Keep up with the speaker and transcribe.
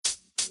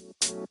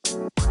Hey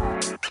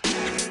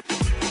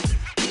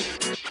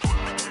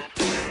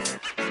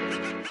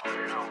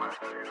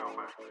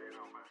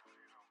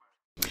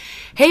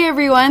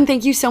everyone,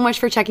 thank you so much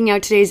for checking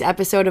out today's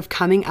episode of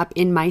Coming Up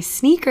in My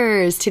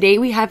Sneakers. Today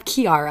we have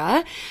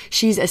Kiara.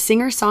 She's a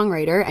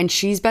singer-songwriter and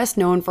she's best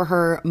known for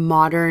her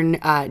modern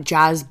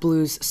jazz,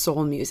 blues,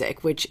 soul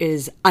music, which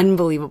is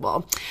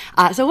unbelievable.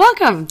 So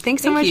welcome.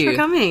 Thanks so much for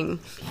coming.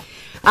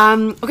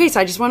 Okay, so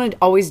I just want to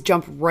always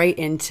jump right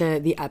into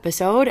the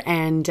episode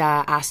and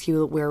ask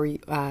you where you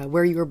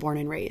were born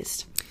and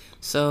raised.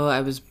 So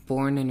I was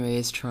born and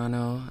raised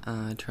Toronto,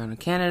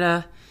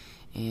 Canada.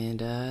 And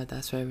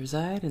that's where I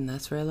reside, and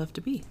that's where I love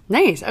to be.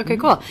 Nice. Okay,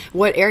 cool.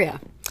 What area?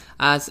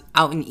 It's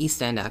out in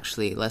East End,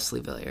 actually,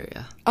 Leslieville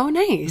area. Oh,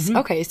 nice.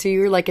 Okay, so you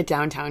were like a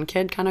downtown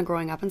kid kind of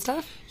growing up and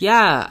stuff?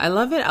 Yeah, I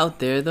love it out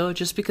there, though,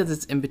 just because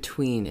it's in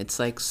between. It's,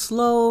 like,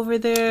 slow over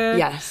there.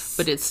 Yes.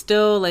 But it's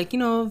still, like,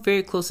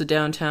 very close to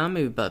downtown,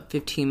 maybe about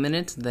 15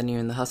 minutes, and then you're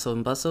in the hustle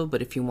and bustle.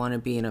 But if you want to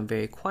be in a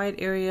very quiet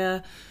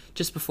area,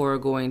 just before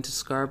going to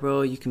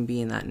Scarborough, you can be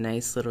in that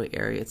nice little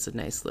area. It's a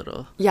nice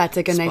little it's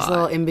like a spot. Nice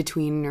little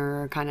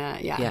in-betweener kind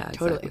of, yeah,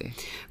 totally. Exactly.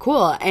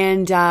 Cool.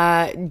 And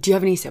do you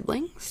have any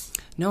siblings?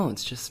 No,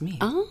 it's just me.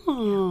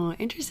 Oh,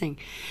 interesting.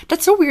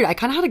 That's so weird. I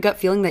kind of had a gut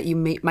feeling that you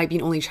might be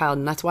an only child,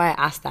 and that's why I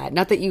asked that.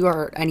 Not that you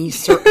are any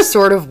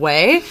sort of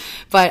way,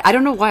 but I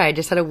don't know why. I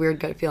just had a weird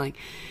gut feeling.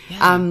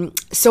 Yeah.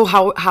 So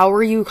how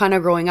were you kind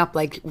of growing up?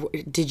 Like,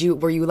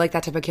 were you like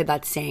that type of kid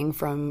that sang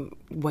from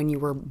when you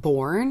were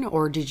born,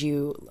 or did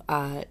you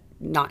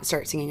not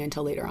start singing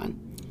until later on?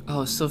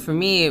 Oh, so for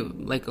me,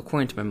 like,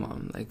 according to my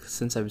mom, like,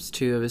 since I was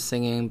 2, I was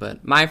singing,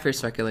 but my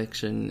first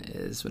recollection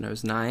is when I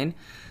was 9.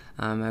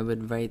 I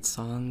would write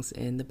songs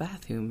in the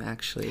bathroom,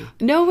 actually.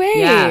 No way!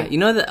 Yeah, you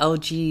know the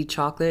LG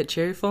chocolate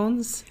cherry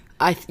phones?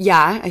 I think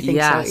so.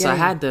 Yeah, so I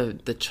had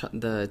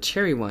the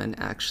cherry one,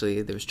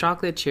 actually. There was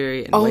chocolate,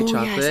 cherry, and white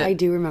chocolate. Oh, yes, I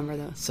do remember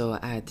those. So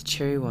I had the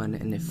cherry one,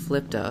 and it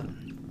flipped up.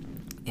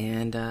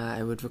 And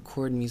I would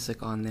record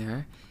music on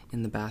there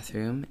in the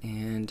bathroom,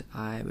 and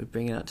I would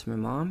bring it out to my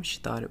mom. She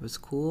thought it was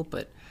cool,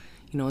 but...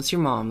 it's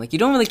your mom. Like, you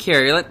don't really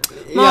care. You're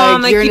like,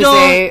 Mom, like, you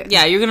don't...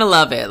 Yeah, you're going to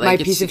love it. Like,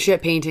 my piece of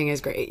shit painting is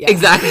great. Yeah.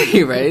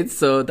 Exactly, right?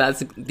 So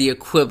that's the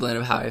equivalent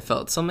of how I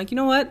felt. So I'm like, you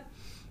know what?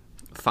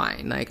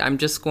 Fine. Like, I'm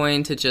just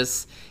going to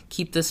just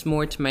keep this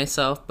more to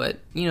myself. But,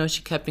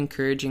 she kept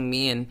encouraging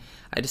me, and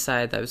I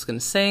decided that I was going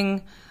to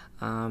sing.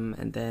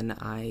 And then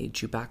I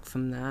drew back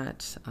from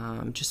that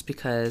just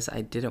because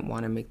I didn't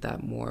want to make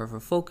that more of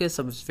a focus.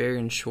 I was very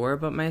unsure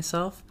about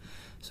myself.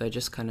 So I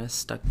just kind of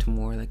stuck to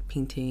more like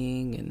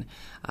painting and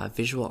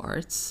visual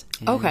arts.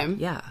 And, okay.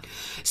 Yeah.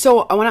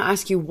 So I want to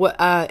ask you, what?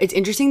 It's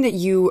interesting that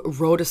you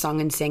wrote a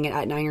song and sang it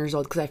at 9 years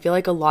old, because I feel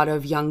like a lot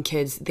of young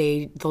kids,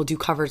 they'll do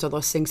covers or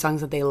they'll sing songs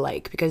that they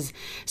like.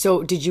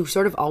 So did you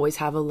sort of always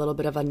have a little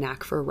bit of a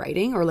knack for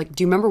writing? Or like,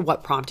 do you remember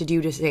what prompted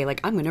you to say, like,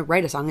 I'm going to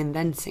write a song and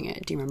then sing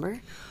it? Do you remember?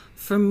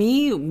 For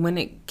me, when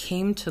it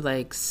came to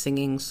like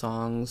singing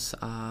songs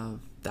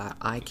that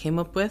I came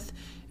up with,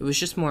 it was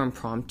just more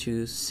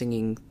impromptu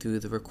singing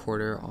through the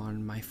recorder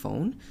on my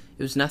phone.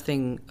 It was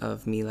nothing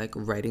of me like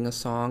writing a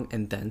song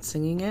and then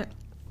singing it.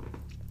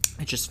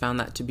 I just found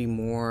that to be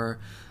more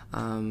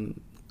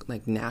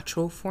like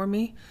natural for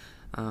me.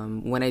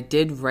 When I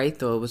did write,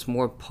 though, it was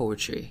more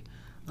poetry.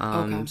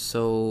 Okay.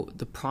 So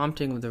the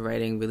prompting of the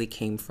writing really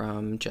came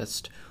from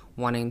just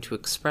wanting to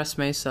express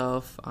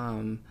myself.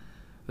 I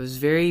was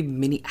very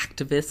mini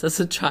activist as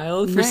a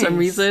child for some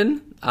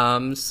reason.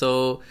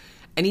 So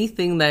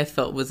anything that I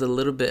felt was a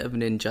little bit of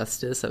an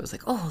injustice, I was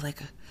like, oh, like,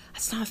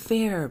 that's not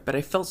fair. But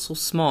I felt so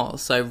small,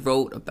 so I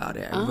wrote about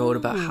it. I wrote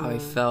about how I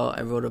felt.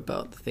 I wrote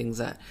about the things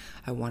that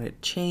I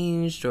wanted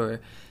changed, or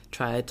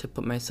tried to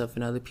put myself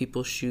in other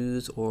people's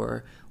shoes,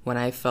 or when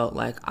I felt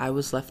like I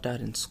was left out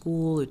in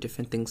school or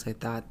different things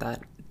like that,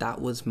 that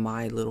was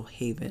my little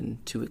haven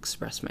to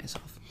express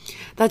myself.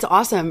 That's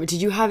awesome.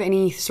 Did you have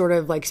any sort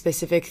of like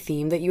specific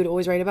theme that you would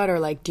always write about, or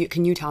like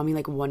can you tell me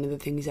like one of the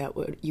things that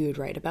you would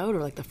write about,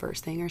 or like the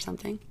first thing or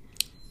something?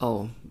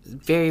 Oh,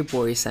 very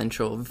boy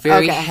central,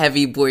 very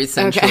heavy boy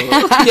central.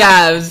 Okay.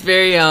 Yeah, it was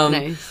very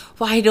nice.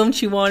 Why don't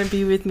you want to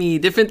be with me?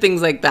 Different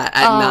things like that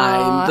at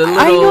 9.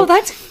 I know,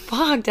 that's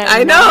fucked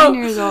at 9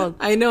 years old.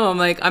 I know. I'm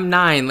like, I'm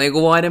 9. Like,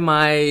 what am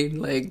I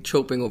like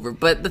choping over?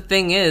 But the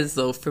thing is,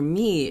 though, for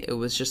me, it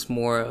was just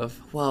more of,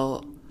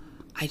 well,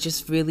 I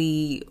just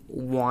really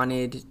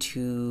wanted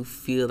to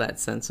feel that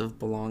sense of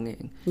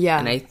belonging. Yeah.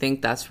 And I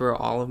think that's where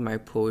all of my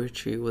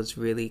poetry was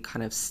really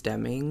kind of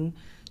stemming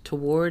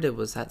toward. It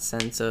was that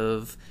sense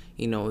of,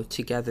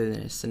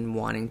 togetherness and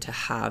wanting to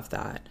have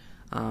that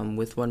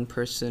with one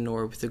person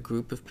or with a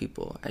group of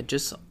people. I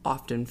just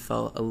often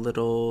felt a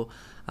little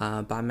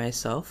by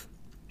myself.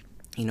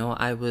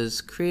 I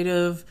was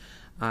creative.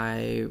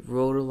 I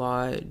wrote a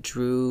lot,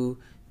 drew,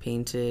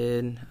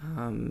 painted,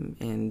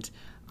 and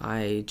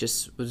I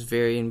just was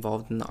very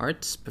involved in the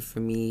arts, but for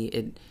me,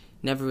 it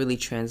never really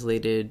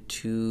translated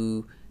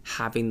to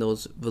having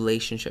those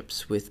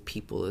relationships with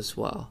people as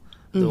well,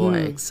 though I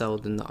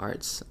excelled in the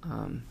arts.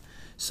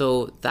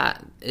 So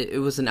that, it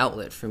was an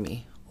outlet for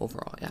me,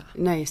 overall, yeah.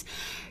 Nice.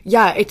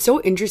 Yeah, it's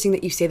so interesting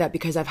that you say that,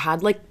 because I've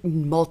had like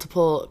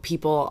multiple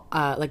people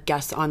like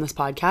guests on this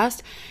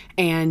podcast,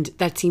 and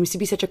that seems to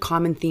be such a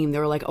common theme. They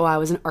were like, oh, I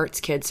was an arts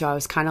kid, so I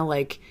was kind of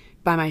like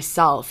by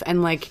myself,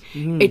 and like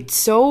it's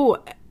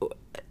so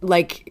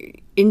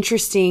like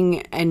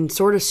interesting and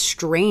sort of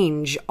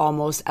strange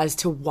almost as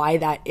to why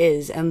that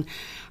is. And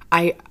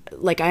I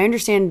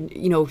understand,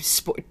 you know,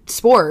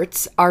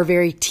 sports are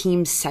very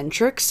team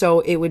centric,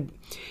 so it would,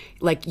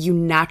 like, you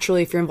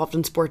naturally, if you're involved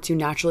in sports, you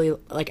naturally,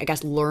 like, I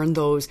guess, learn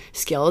those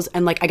skills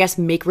and, like, I guess,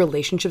 make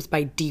relationships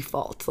by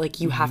default.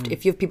 Like, you have to,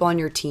 if you have people on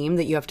your team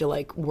that you have to,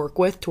 like, work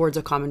with towards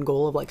a common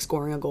goal of, like,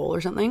 scoring a goal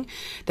or something,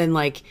 then,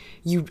 like,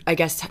 you, I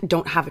guess,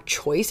 don't have a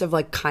choice of,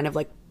 like, kind of,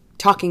 like,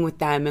 talking with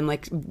them and,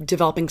 like,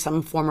 developing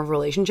some form of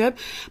relationship.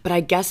 But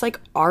I guess, like,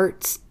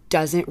 arts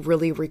doesn't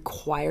really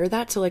require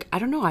that. So, like, I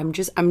don't know. I'm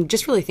just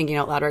really thinking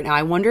out loud right now.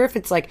 I wonder if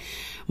it's, like,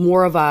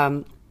 more of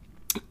a,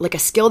 like, a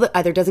skill that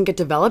either doesn't get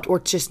developed or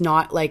it's just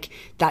not like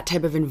that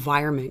type of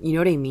environment. You know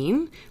what I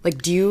mean?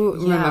 Like, do you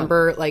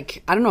remember,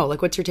 like, I don't know,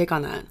 like, what's your take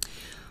on that?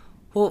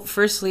 Well,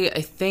 firstly,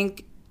 I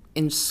think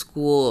in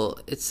school,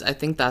 I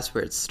think that's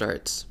where it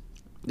starts.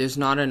 There's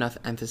not enough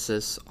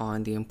emphasis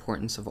on the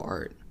importance of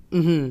art.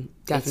 Mm-hmm,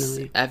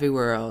 definitely. It's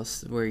everywhere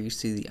else where you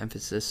see the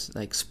emphasis,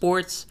 like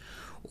sports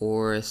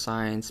or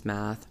science,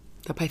 math.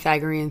 The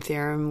Pythagorean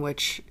theorem,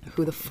 which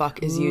who the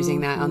fuck is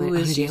using that on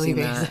a daily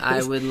basis?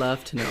 I would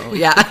love to know.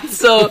 Yeah.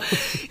 So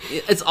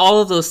it's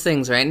all of those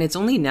things, right? And it's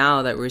only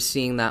now that we're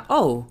seeing that,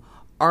 oh,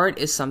 art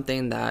is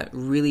something that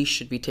really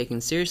should be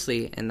taken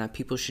seriously and that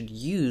people should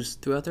use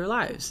throughout their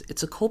lives.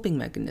 It's a coping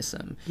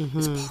mechanism.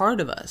 It's part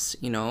of us,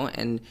 you know,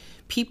 and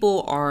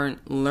people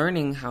aren't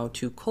learning how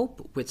to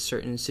cope with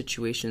certain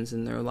situations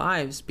in their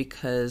lives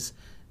because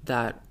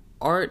that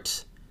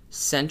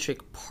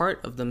art-centric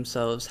part of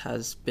themselves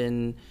has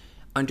been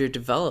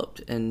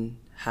underdeveloped and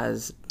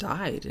has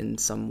died in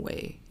some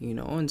way, you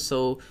know, and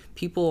so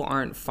people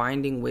aren't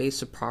finding ways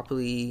to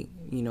properly,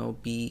 you know,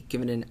 be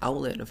given an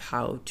outlet of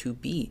how to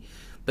be.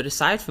 But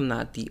aside from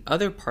that, the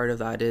other part of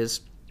that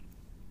is,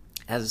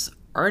 as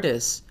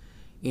artists,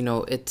 you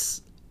know,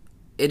 it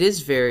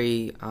is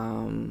very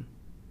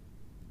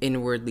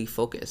inwardly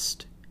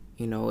focused.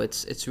 You know,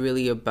 it's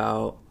really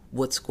about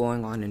what's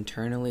going on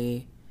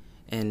internally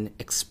and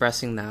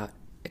expressing that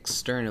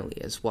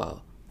externally as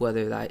well,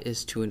 whether that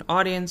is to an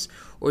audience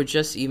or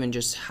just even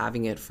just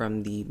having it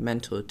from the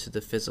mental to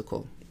the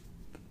physical.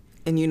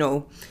 And, you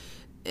know,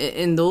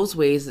 in those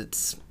ways,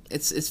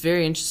 it's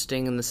very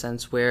interesting in the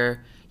sense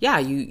where, yeah,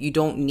 you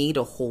don't need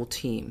a whole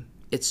team.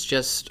 It's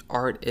just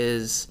art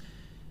is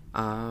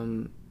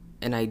an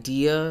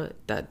idea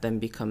that then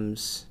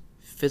becomes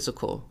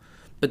physical.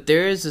 But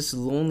there is this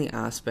lonely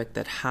aspect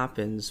that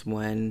happens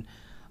when,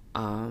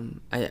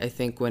 I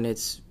think when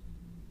it's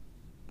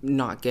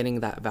not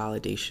getting that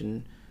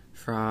validation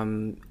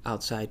from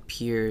outside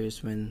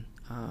peers, when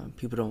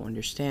people don't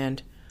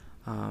understand,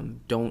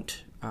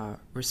 don't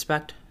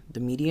respect the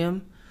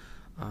medium,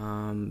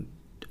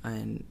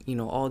 and, you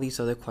know, all these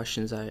other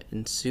questions that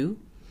ensue.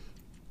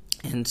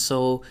 And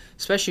so,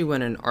 especially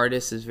when an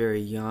artist is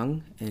very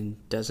young and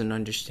doesn't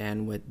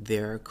understand what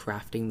they're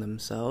crafting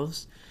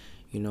themselves,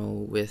 you know,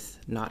 with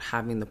not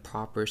having the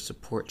proper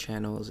support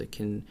channels, it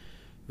can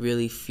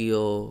really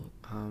feel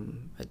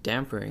a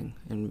dampering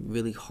and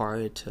really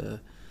hard to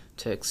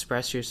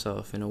express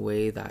yourself in a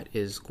way that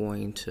is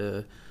going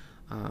to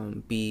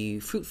be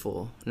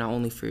fruitful, not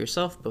only for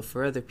yourself, but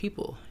for other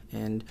people.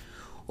 And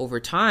over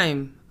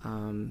time,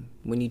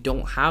 when you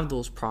don't have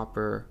those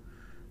proper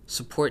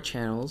support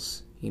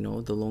channels, you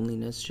know, the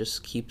loneliness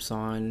just keeps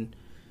on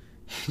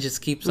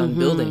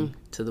building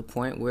to the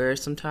point where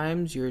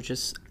sometimes you're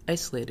just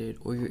isolated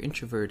or you're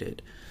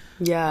introverted.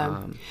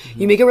 Yeah.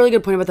 You make a really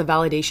good point about the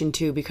validation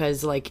too,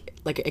 because like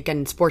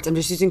again, sports, I'm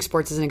just using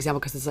sports as an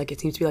example because it's like, it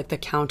seems to be like the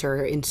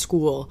counter in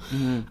school.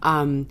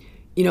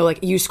 You know,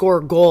 like you score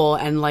a goal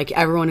and like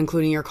everyone,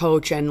 including your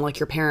coach and like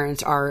your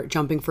parents, are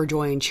jumping for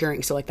joy and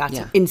cheering. So like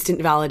that's instant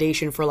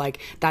validation for like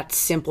that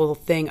simple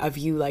thing of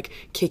you like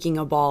kicking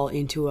a ball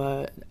into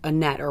a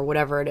net or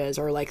whatever it is,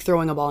 or like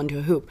throwing a ball into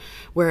a hoop.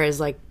 Whereas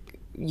like,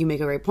 you make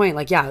a great point.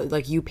 Like, yeah,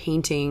 like you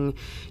painting,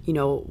 you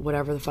know,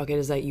 whatever the fuck it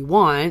is that you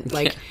want.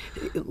 Like,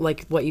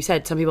 like what you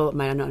said, some people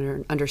might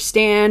not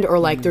understand, or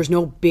like there's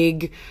no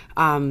big,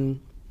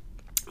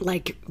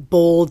 like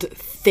bold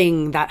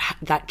thing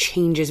that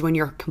changes when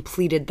you're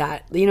completed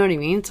that, you know what I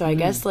mean? So I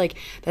guess like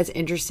that's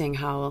interesting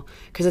how,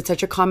 because it's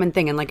such a common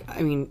thing. And like,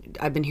 I mean,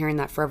 I've been hearing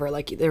that forever.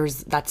 Like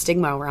there's that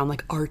stigma around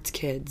like arts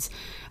kids,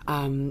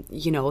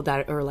 you know,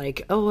 that are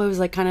like, oh, I was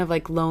like kind of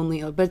like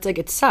lonely, but it's like,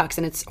 it sucks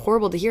and it's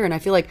horrible to hear. And I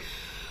feel like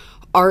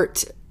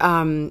art,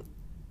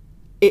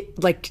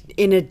 it like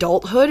in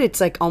adulthood,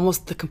 it's like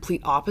almost the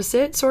complete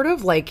opposite sort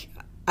of like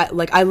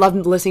I love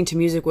listening to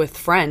music with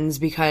friends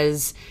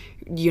because,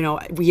 you know,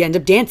 we end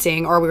up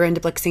dancing or we end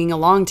up like singing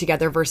along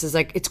together versus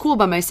like, it's cool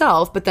by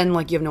myself, but then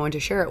like you have no one to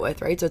share it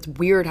with. Right. So it's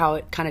weird how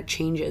it kind of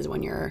changes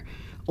when you're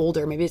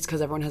older. Maybe it's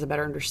because everyone has a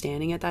better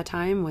understanding at that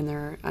time when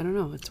they're, I don't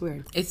know. It's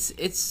weird.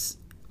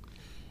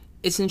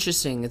 It's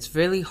interesting. It's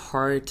really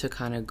hard to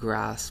kind of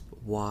grasp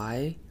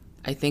why.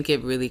 I think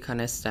it really kind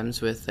of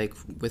stems with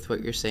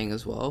what you're saying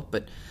as well.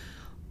 But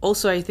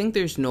also, I think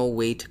there's no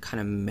way to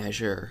kind of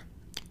measure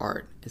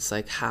art. It's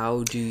like,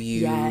 how do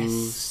you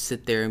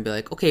sit there and be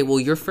like, okay, well,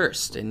 you're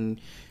first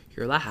and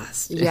you're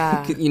last.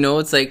 Yeah.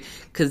 It's like,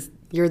 because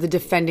you're the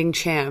defending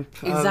champ.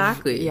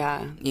 Exactly.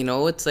 Yeah.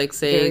 It's like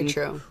saying, very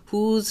true.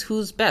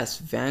 Who's best,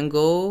 Van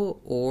Gogh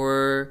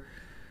or,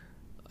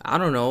 I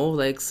don't know,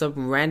 like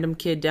some random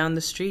kid down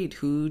the street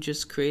who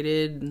just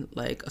created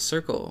like a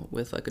circle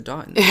with like a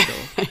dot in the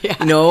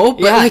middle.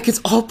 But like it's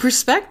all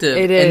perspective.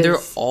 It is. And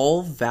they're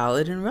all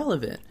valid and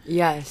relevant.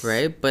 Yes.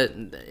 Right? But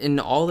in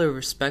all their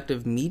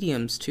respective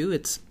mediums too,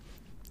 it's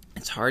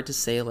hard to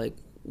say like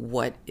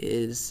what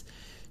is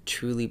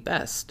truly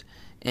best.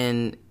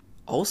 And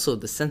also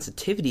the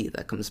sensitivity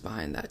that comes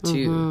behind that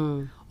too.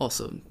 Mm-hmm.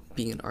 Also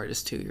being an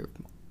artist too, you're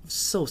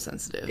so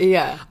sensitive.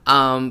 Yeah.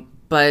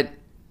 But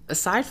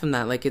aside from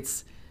that, like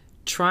it's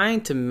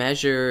trying to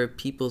measure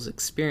people's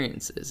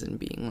experiences and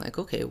being like,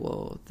 okay,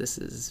 well, this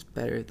is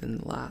better than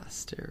the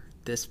last, or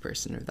this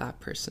person or that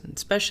person,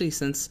 especially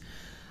since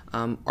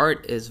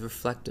art is a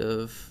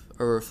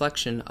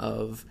reflection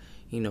of,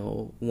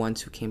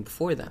 ones who came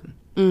before them.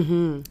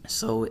 Mm-hmm.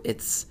 So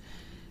it's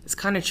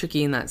kind of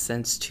tricky in that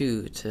sense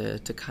too,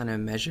 to kind of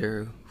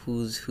measure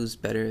who's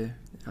better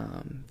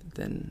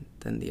than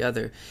the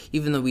other,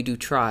 even though we do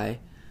try.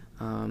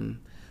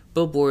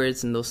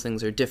 Billboards and those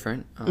things are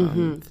different,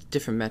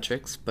 different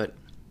metrics, but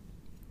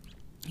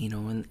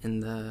in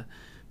the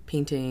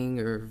painting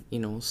or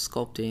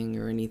sculpting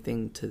or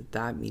anything to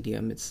that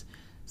medium, it's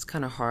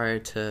kind of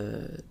hard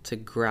to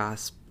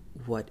grasp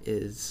what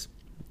is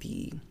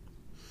the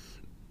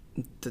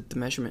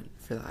measurement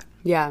for that.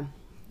 Yeah,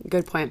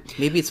 good point.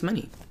 Maybe it's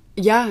money.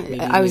 Yeah, Maybe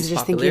I was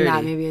just thinking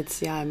that maybe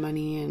it's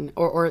money and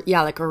or I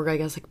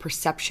guess like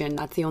perception.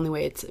 That's the only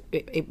way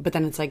but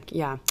then it's like,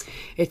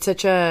 it's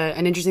such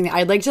an interesting thing.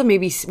 I'd like to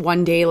maybe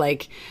one day,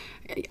 like,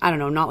 I don't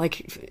know, not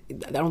like,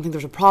 I don't think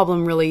there's a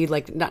problem really,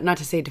 like not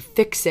to say to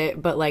fix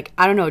it, but like,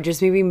 I don't know,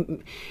 just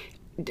maybe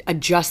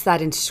adjust that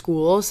in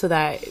school so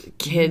that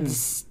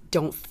kids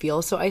don't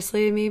feel so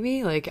isolated,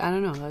 maybe. Like, I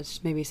don't know,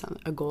 that's maybe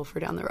a goal for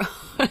down the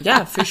road.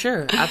 Yeah, for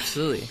sure.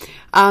 Absolutely.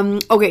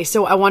 Okay,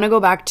 so I want to go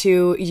back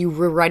to, you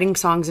were writing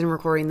songs and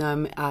recording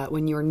them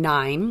when you were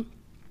 9,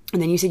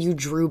 and then you said you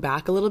drew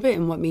back a little bit,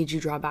 and what made you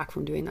draw back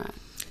from doing that?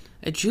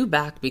 I drew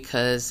back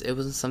because it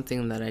wasn't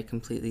something that I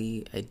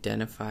completely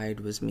identified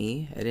was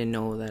me. I didn't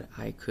know that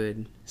I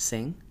could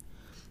sing.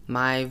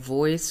 My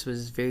voice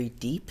was very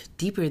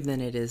deeper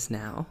than it is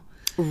now.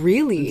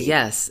 Really?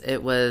 Yes,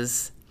 it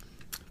was.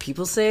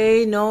 People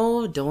say,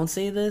 no, don't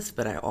say this,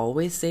 but I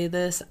always say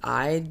this.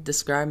 I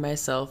describe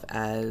myself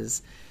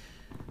as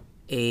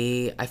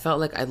I felt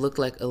like I looked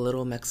like a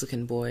little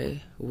Mexican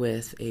boy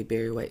with a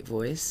Barry White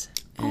voice.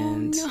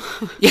 And oh,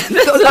 no. Yeah,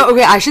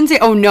 okay, I shouldn't say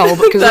oh no,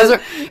 because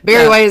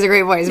Barry White is a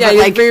great voice. Yeah, but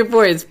like, great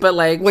voice, but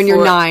like when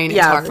you're 9, it's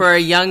hard. For a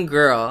young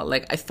girl,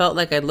 like I felt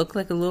like I looked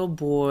like a little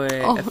boy.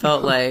 I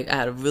felt like I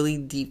had a really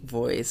deep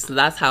voice. So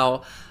that's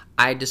how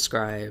I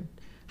described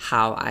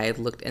how I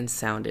looked and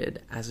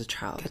sounded as a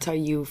child. That's how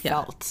you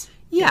felt.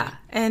 Yeah.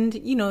 And,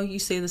 you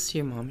say this to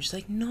your mom. She's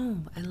like, no,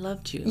 I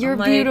loved you. You're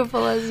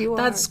beautiful as you are.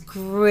 That's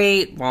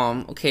great,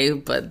 Mom. Okay,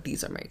 but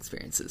these are my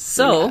experiences.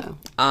 So,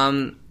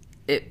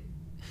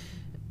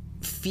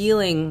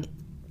 feeling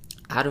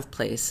out of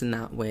place in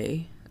that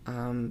way,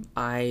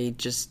 I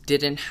just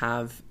didn't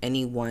have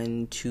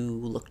anyone to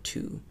look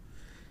to.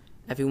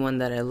 Everyone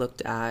that I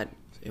looked at,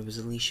 it was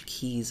Alicia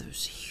Keys. I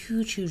was a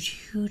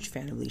huge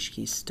fan of Alicia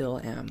Keys. Still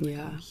am.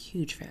 Yeah. I'm a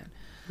huge fan.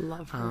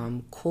 Love her.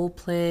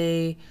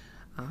 Coldplay.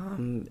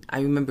 I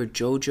remember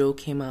JoJo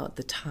came out at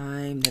the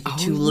time. Never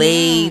Too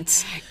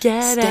Late.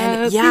 Get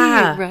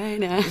up right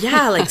now.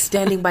 Yeah, like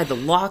standing by the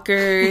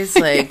lockers,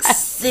 like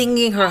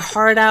singing her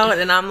heart out.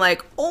 And I'm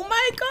like, oh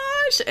my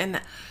gosh. And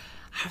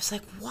I was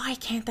like, why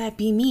can't that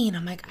be me? And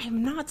I'm like,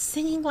 I'm not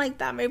singing like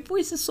that. My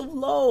voice is so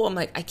low. I'm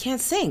like, I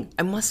can't sing.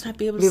 I must not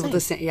be able to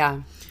sing.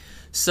 Yeah.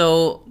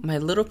 So my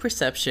little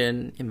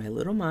perception in my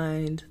little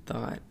mind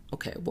thought,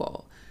 okay,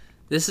 well,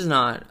 this is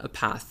not a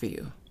path for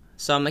you.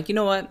 So I'm like, you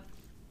know what?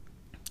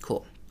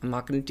 Cool. I'm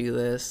not going to do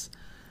this.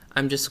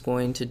 I'm just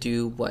going to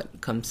do what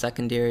comes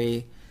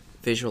secondary: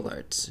 visual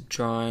arts,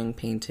 drawing,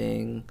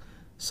 painting,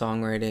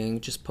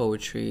 songwriting, just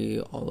poetry,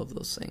 all of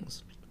those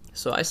things.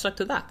 So I stuck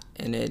to that,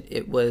 and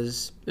it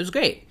was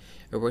great.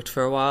 It worked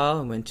for a while.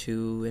 I went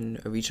to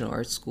a regional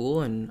arts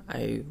school, and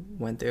I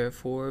went there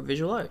for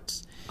visual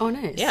arts. Oh,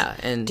 nice. Yeah.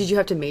 And did you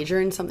have to major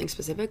in something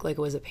specific? Like,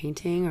 was it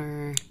painting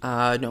or?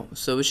 No.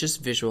 So it was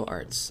just visual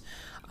arts.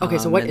 Okay,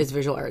 so what is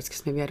visual arts?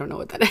 Because maybe I don't know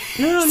what that is.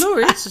 No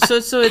worries.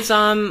 So it's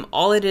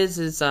all it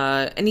is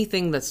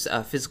anything that's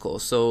physical.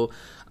 So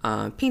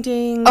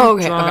painting,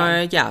 drawing.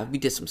 Okay. Yeah, we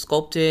did some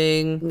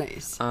sculpting.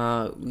 Nice.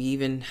 We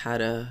even had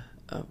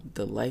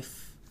the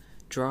life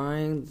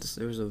drawing.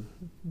 There was a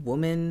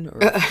woman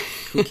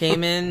who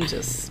came in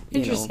just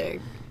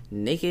interesting,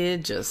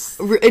 naked, just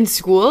in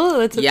school.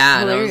 That's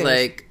hilarious. And I was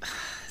like,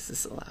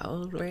 this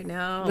allowed right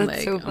now?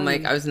 That's so I'm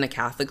like, funny. I was in a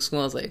Catholic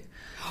school. I was like,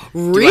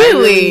 Really? do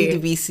I really need to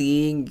be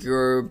seeing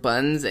your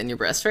buns and your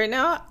breasts right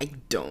now? I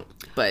don't.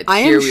 But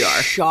I here am we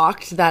are.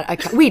 shocked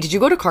that wait, did you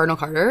go to Cardinal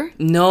Carter?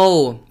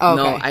 No, Oh,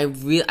 no.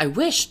 okay. I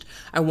wished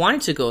I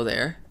wanted to go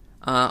there.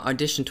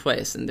 Auditioned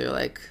twice, and they're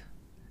like,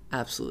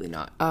 absolutely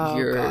not.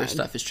 Your God.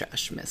 stuff is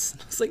trash, miss.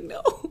 I was like,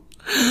 no.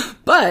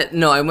 But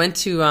no, I went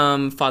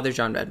to Father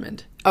John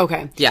Redmond.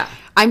 Okay. Yeah.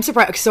 I'm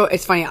surprised. So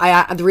it's funny.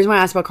 The reason why I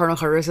asked about Cardinal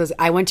Carter is because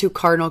I went to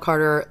Cardinal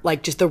Carter,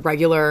 like just the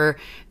regular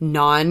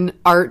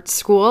non-art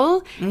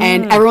school.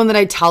 And everyone that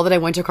I tell that I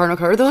went to Cardinal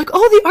Carter, they're like,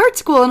 oh, the art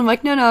school. And I'm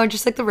like, no,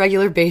 just like the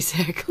regular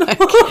basic, like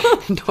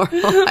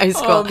normal high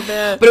school. Oh,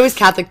 man. But it was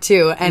Catholic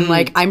too. And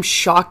like, I'm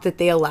shocked that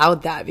they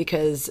allowed that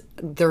because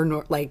they're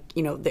like,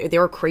 you know, they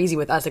were crazy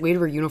with us. Like we had to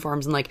wear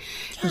uniforms and like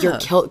your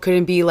kilt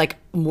couldn't be like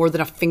more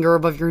than a finger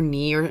above your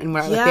knee and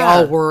whatever. Like, they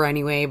all were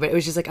anyway. But it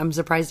was just like, I'm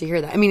surprised to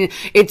hear that. I mean,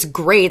 it's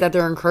great that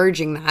they're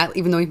encouraging that,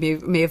 even though we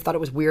may have thought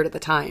it was weird at the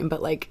time.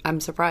 But like, I'm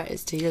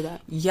surprised to hear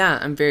that. Yeah,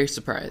 I'm very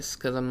surprised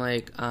because I'm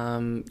like,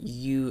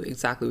 you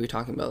exactly what you're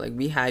talking about. Like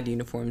we had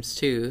uniforms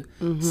too,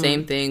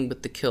 same thing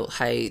with the kilt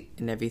height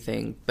and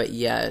everything, but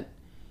yet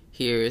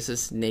here is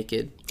this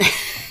naked,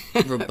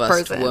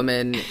 robust Person.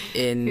 woman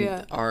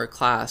in our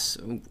class,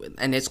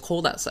 and it's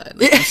cold outside,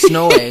 like it's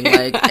snowing,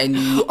 like, and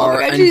you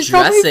are God, she's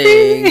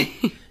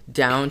undressing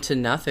down to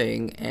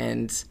nothing,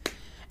 and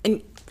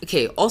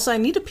okay. Also, I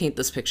need to paint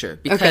this picture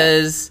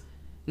because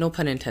no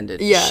pun intended.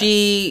 Yeah.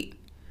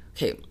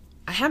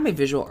 I had my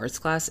visual arts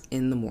class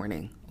in the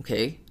morning,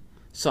 okay?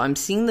 So I'm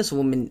seeing this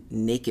woman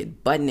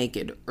naked, butt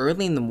naked,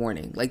 early in the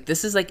morning. Like,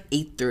 this is like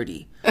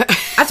 8:30.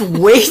 That's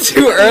way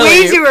too early,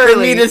 Way too for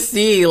early. me to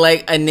see,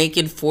 like, a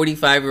naked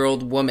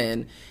 45-year-old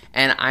woman.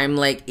 And I'm,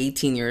 like,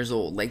 18 years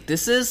old. Like,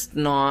 this is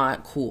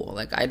not cool.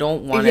 Like, I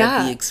don't want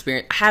to be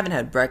experienced. I haven't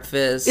had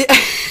breakfast.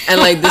 And,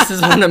 like, this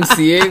is what I'm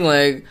seeing.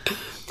 Like...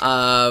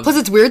 Plus,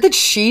 it's weird that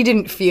she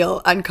didn't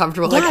feel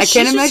uncomfortable. Like, I she's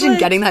can't just imagine like-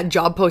 getting that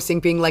job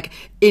posting being like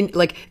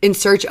in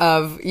search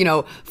of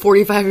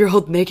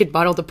 45-year-old naked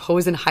model to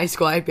pose in high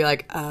school. I'd be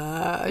like,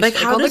 Like,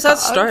 how does that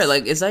start?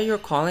 Like, is that your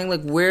calling?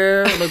 Like,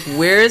 where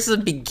is the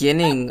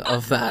beginning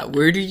of that?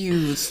 Where do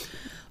you,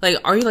 like,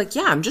 are you like,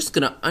 yeah, I'm just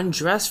gonna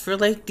undress for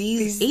like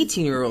these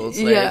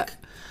 18-year-olds? Like,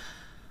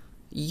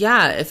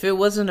 yeah, if it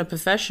wasn't a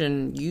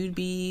profession, you'd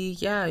be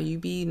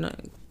not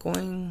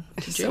going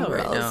to jail Somewhere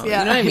right else, now. yeah.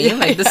 You know what I mean?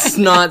 Like, this is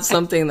not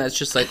something that's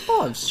just like,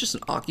 oh, it's just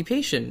an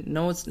occupation.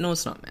 No, it's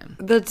not, man.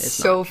 That's It's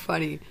so not.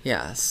 funny.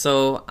 Yeah.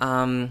 So,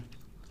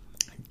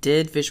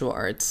 did visual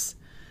arts.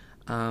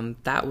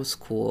 That was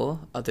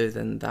cool. Other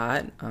than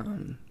that,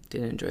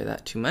 didn't enjoy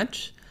that too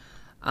much.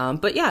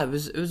 But yeah, it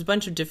was a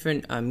bunch of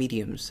different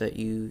mediums that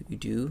you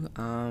do.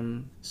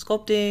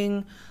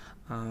 Sculpting.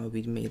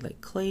 We made like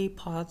clay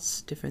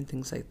pots, different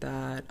things like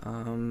that.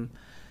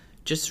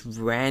 Just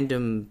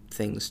random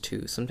things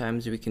too.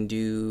 Sometimes we can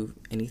do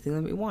anything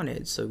that we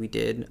wanted. So we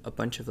did a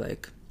bunch of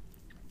like,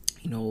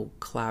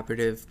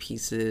 collaborative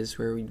pieces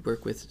where we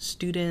work with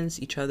students,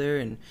 each other,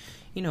 and,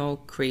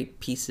 create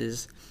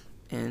pieces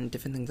and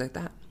different things like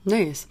that.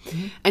 Nice.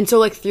 And so,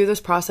 like, through this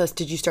process,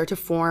 did you start to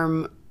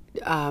form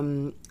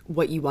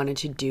what you wanted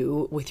to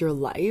do with your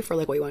life, or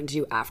like what you wanted to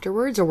do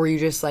afterwards, or were you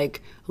just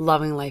like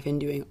loving life and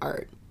doing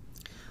art?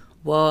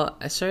 Well,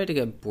 I started to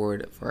get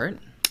bored of art.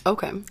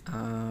 Okay.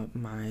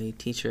 My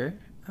teacher,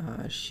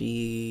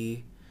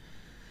 she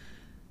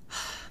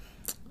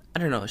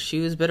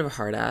was a bit of a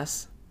hard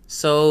ass.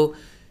 So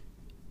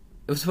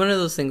it was one of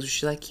those things where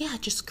she's like, yeah,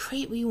 just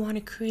create what you want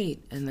to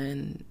create. And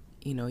then,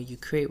 you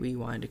create what you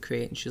wanted to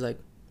create. And she's like,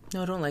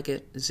 no, I don't like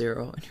it.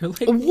 0. And you're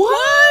like,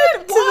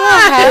 What?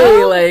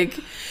 Why? Like,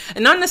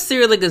 and not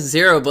necessarily like a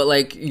 0, but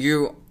like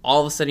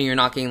all of a sudden you're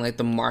not getting like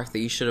the mark that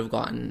you should have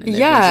gotten. And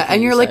Yeah,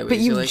 and you're like, but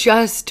sideways. you You're like,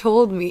 just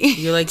told me.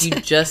 you're like, you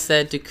just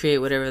said to create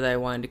whatever that I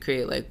wanted to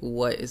create. Like,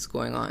 what is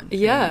going on?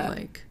 Yeah. And,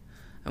 like,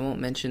 I won't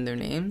mention their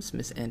names,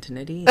 Miss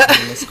Antonetti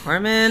and Miss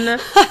Carmen,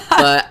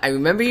 but I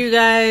remember you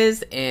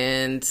guys.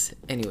 And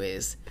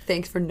anyways,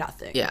 Thanks for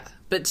nothing. yeah.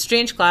 But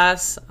strange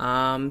class,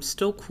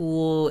 still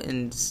cool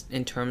in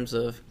terms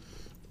of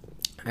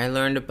I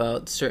learned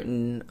about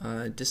certain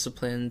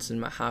disciplines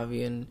and what have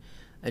you, and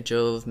I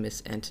drove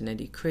Miss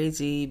Antonetti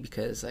crazy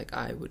because like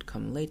I would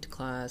come late to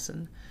class,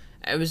 and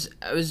I was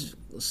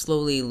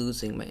slowly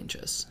losing my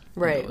interest.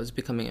 Right. It was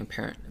becoming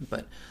apparent.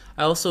 But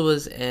I also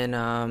was in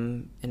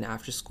an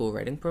after school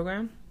writing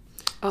program.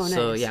 Oh, nice.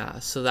 So yeah,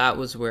 so that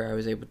was where I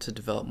was able to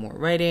develop more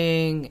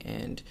writing,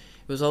 and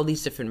it was all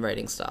these different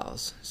writing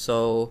styles.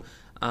 So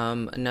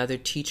another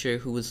teacher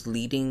who was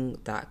leading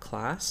that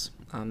class,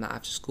 the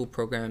after school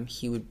program,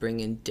 he would bring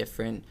in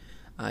different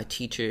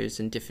teachers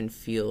in different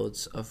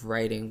fields of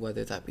writing,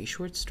 whether that be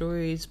short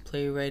stories,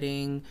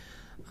 playwriting,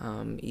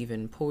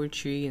 even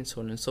poetry, and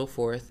so on and so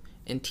forth,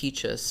 and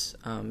teach us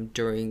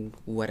during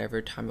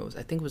whatever time it was.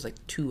 I think it was like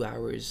 2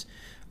 hours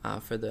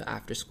for the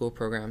after school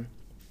program,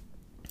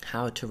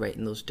 how to write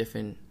in those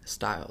different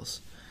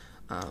styles.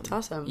 That's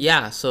awesome.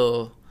 Yeah,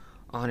 so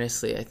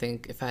honestly, I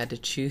think if I had to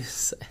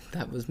choose,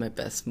 that was my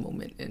best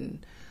moment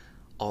in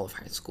all of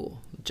high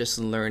school, just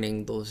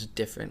learning those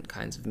different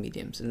kinds of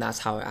mediums. And that's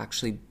how it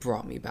actually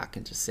brought me back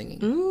into singing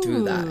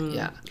through that.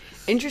 Yeah.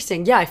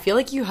 Interesting. Yeah, I feel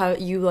like you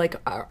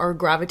are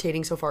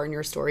gravitating so far in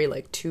your story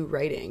like to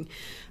writing.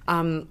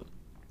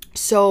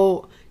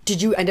 So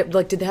did you end up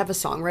like, did they have a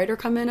songwriter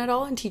come in at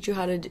all and teach you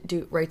how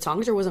to write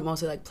songs, or was it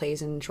mostly like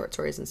plays and short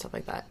stories and stuff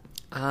like that?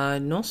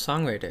 No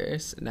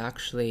songwriters. It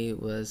actually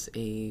was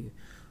a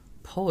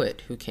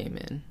poet who came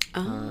in.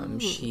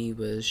 She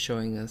was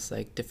showing us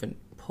like different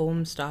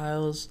poem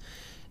styles,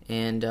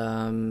 and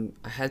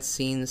I had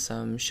seen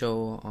some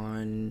show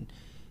on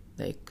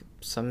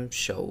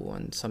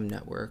some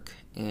network,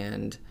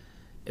 and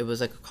it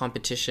was like a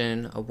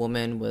competition. A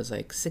woman was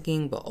like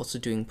singing but also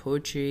doing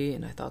poetry,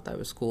 and I thought that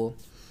was cool.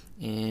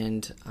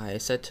 And I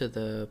said to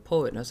the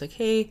poet, and I was like,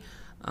 hey,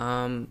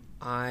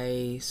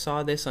 I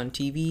saw this on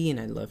TV and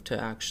I'd love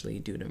to actually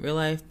do it in real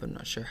life, but I'm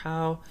not sure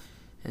how.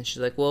 And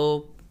she's like,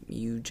 well,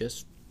 you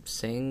just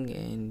sing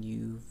and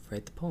you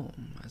write the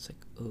poem. I was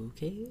like,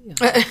 okay,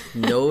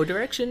 no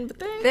direction, but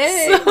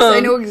thanks.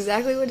 I know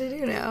exactly what to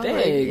do now.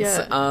 Thanks.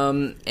 Like,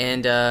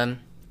 yeah.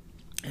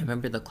 I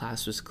remember the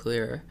class was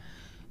clear,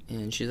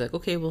 and she's like,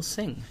 okay, we'll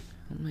sing.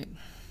 I'm like,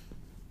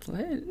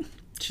 what?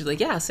 She's like,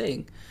 yeah,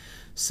 sing.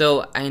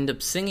 So I end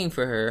up singing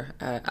for her.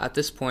 At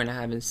this point, I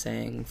haven't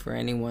sang for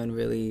anyone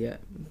really,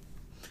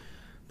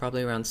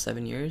 probably around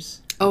 7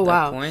 years. Oh,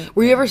 wow.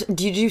 Were you ever,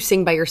 did you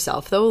sing by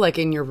yourself though, like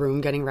in your room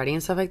getting ready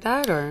and stuff like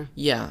that, or?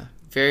 Yeah,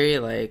 very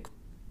like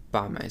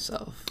by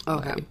myself.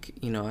 Okay. Like,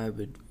 I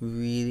would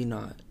really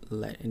not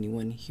let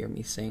anyone hear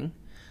me sing,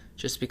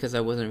 just because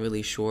I wasn't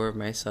really sure of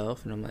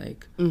myself, and I'm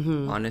like,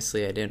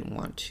 honestly, I didn't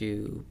want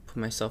to put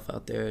myself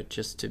out there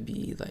just to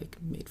be like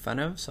made fun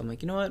of. So I'm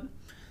like, you know what?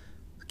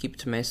 Keep it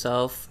to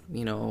myself,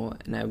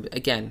 and I,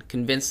 again,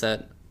 convinced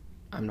that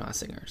I'm not a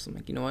singer. So I'm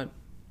like, you know what?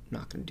 I'm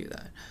not going to do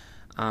that.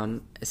 I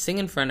sing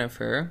in front of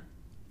her.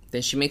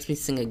 Then she makes me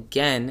sing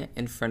again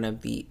in front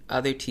of the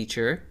other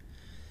teacher,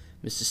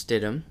 Mr.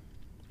 Stidham.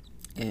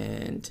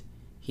 And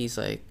he's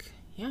like,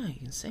 yeah, you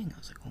can sing. I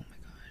was like, oh my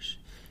gosh.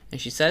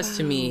 And she says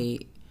to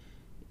me,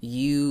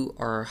 you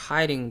are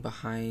hiding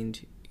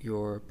behind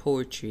your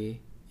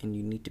poetry and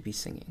you need to be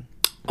singing.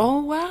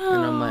 Oh, wow.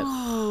 And I'm like,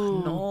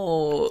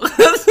 no.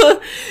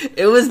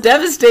 It was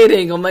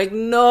devastating. I'm like,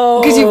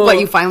 no. Because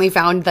you finally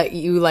found that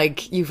you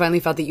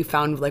finally felt that you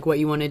found like what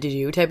you wanted to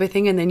do type of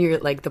thing, and then you're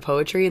like the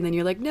poetry, and then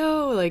you're like,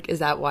 no, like, is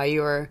that why you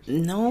were?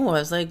 No, I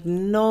was like,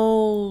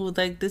 no,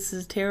 like, this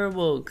is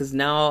terrible. Because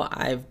now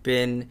I've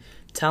been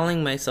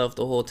telling myself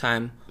the whole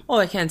time, oh,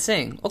 I can't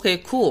sing. Okay,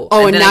 cool.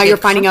 Oh, and now you're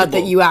finding out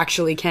that you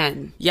actually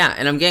can. Yeah,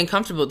 and I'm getting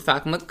comfortable with the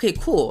fact, I'm like, okay,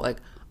 cool. Like,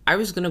 I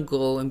was going to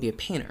go and be a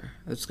painter.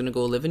 I was going to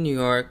go live in New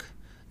York,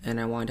 and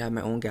I wanted to have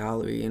my own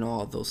gallery and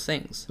all of those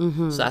things.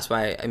 So that's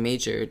why I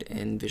majored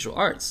in visual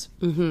arts.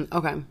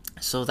 Okay.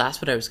 So that's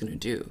what I was going to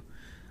do.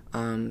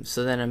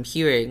 So then I'm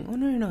hearing, oh,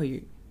 no,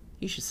 you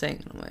should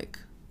sing. And I'm like,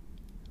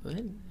 what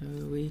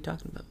are you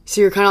talking about? So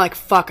you're kind of like,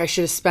 fuck, I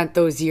should have spent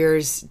those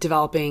years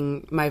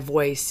developing my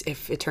voice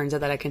if it turns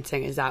out that I can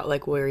sing. Is that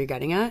like where you're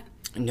getting at?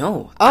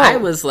 No. Oh. I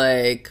was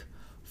like,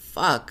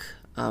 fuck.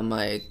 I'm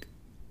like,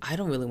 I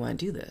don't really want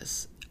to do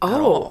this.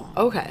 Oh,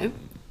 okay.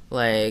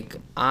 Like,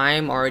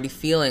 I'm already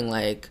feeling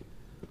like,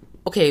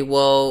 okay,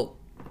 well,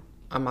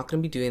 I'm not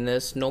going to be doing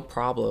this, no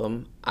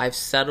problem. I've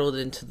settled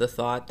into the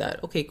thought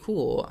that, okay,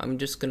 cool, I'm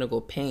just going to go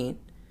paint.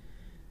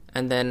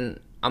 And then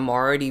I'm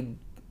already,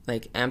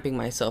 like, amping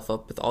myself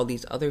up with all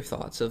these other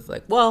thoughts of,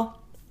 like,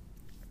 well,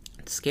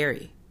 it's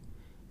scary.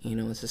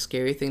 It's a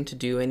scary thing to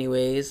do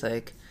anyways.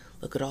 Like,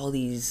 look at all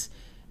these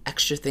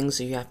extra things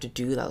that you have to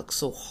do that look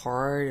so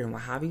hard and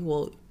what have you.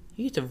 Well,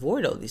 you get to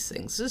avoid all these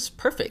things. This is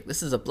perfect.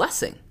 This is a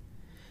blessing.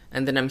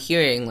 And then I'm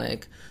hearing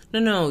like,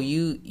 no,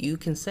 you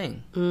can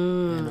sing.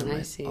 And I'm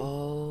like, see.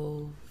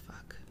 Oh,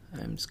 fuck.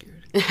 I'm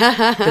scared.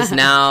 Because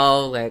now,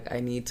 like, I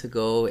need to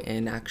go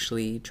and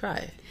actually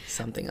try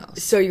something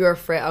else. So you're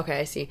afraid. Okay,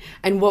 I see.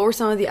 And what were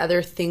some of the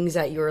other things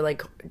that you were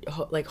like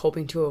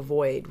hoping to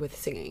avoid with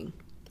singing?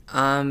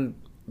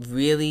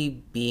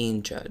 Really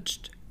being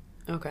judged.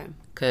 Okay.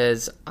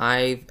 Because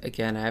I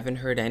haven't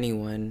heard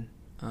anyone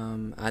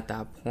at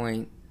that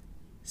point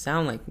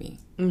sound like me.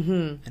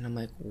 And I'm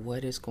like,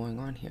 what is going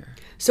on here?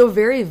 So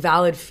very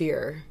valid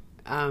fear.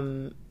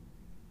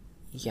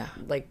 Yeah.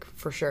 Like,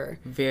 for sure.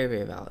 Very,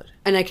 very valid.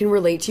 And I can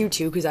relate to you,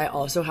 too, because I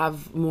also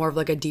have more of,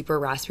 like, a deeper,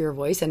 raspier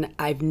voice. And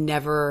I've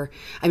never...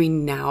 I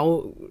mean,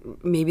 now,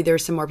 maybe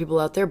there's some more people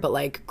out there, but,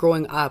 like,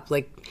 growing up,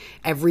 like,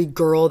 every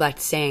girl that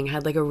sang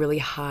had, like, a really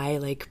high,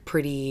 like,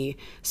 pretty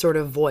sort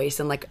of voice.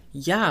 And, like...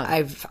 Yeah.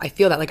 I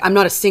feel that. Like, I'm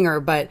not a singer,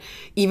 but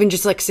even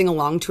just, like, sing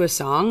along to a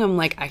song, I'm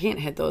like, I can't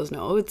hit those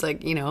notes.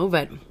 Like,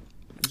 but...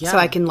 Yeah. So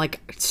I can,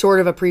 like, sort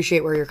of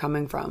appreciate where you're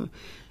coming from.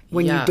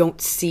 When you don't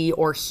see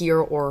or hear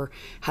or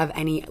have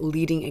any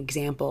leading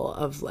example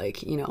of,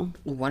 like,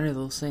 One of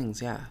those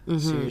things, yeah.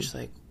 So you're just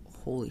like,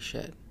 holy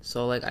shit.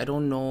 So, like, I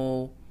don't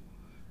know...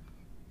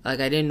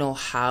 Like, I didn't know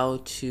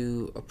how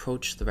to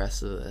approach the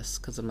rest of this.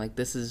 Because I'm like,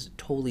 this is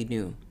totally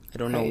new. I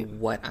don't know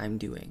what I'm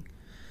doing.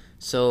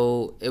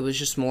 So it was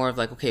just more of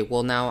like, okay,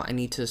 well, now I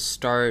need to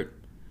start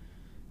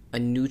a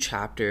new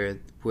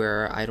chapter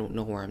where I don't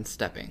know where I'm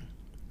stepping.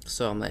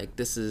 So I'm like,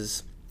 this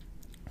is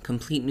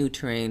complete new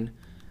terrain.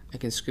 I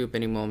can screw up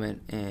any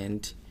moment,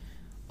 and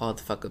all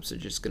the fuck ups are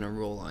just gonna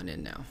roll on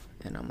in now.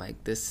 And I'm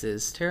like, this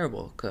is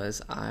terrible,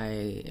 because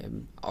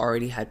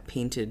already had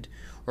painted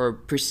or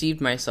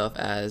perceived myself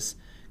as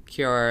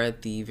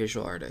Kiara, the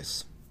visual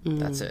artist.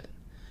 That's it.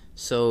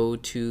 So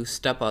to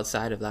step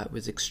outside of that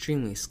was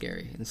extremely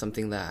scary, and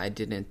something that I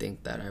didn't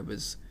think that I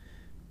was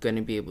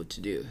gonna be able to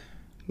do.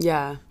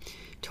 Yeah,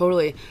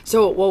 totally.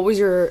 So what was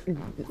your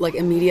like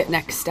immediate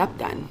next step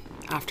then,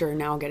 after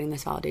now getting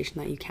this validation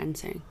that you can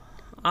sing?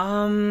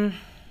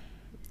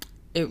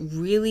 It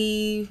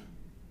really,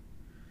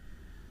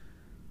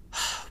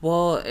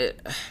 well,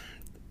 it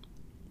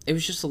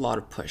was just a lot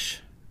of push.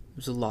 It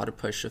was a lot of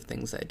push of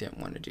things that I didn't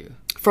want to do.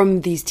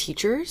 From these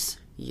teachers?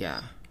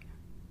 Yeah.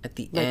 At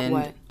the Like end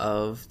what?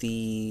 of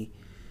the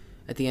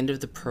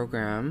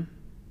program,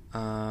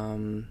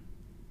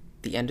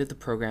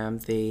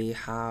 they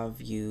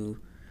have you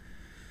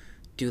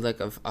do like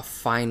a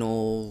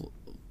final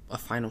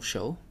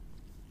show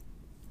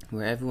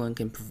where everyone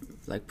can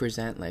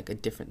present like a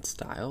different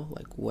style,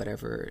 like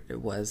whatever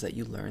it was that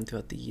you learned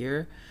throughout the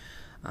year.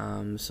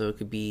 So it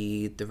could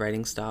be the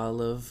writing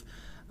style of,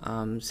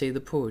 say, the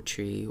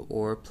poetry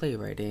or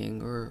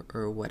playwriting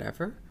or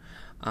whatever.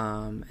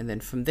 And then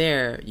from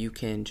there, you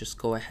can just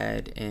go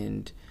ahead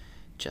and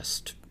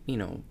just,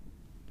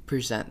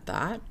 present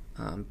that.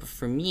 But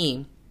for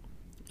me,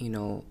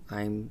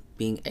 I'm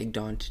being egged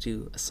on to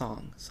do a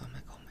song. So I'm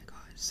like, oh my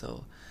God.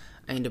 So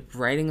I end up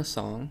writing a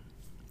song,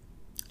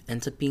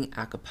 ends up being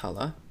a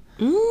cappella.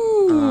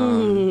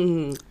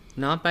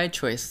 Not by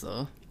choice,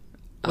 though.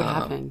 What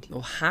happened?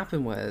 What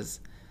happened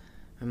was,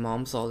 my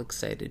mom's all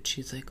excited.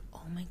 She's like,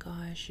 oh my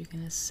gosh, you're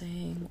gonna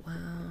sing,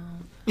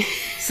 wow.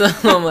 So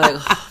I'm like, oh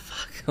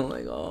fuck. I'm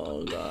like,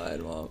 oh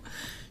God, Mom.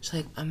 She's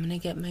like, I'm gonna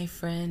get my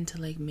friend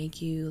to like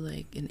make you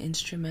like an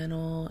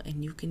instrumental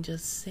and you can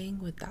just sing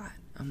with that.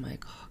 I'm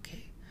like,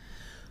 okay.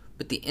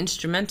 But the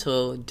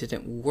instrumental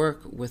didn't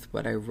work with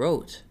what I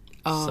wrote.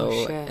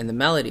 Oh, shit. And the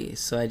melody.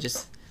 So I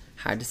just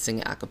had to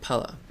sing a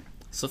cappella.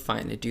 So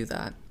fine, I do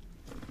that.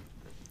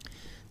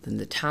 Then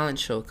the talent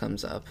show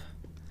comes up,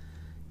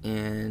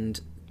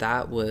 and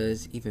that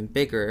was even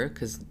bigger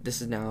because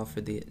this is now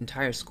for the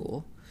entire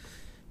school.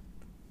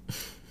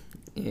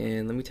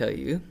 And let me tell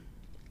you,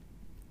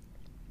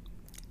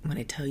 when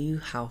I tell you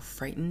how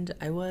frightened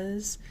I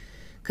was,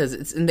 because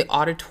it's in the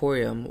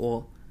auditorium,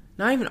 well,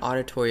 not even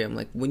auditorium,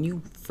 like when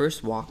you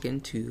first walk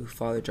into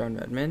Father John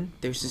Redmond,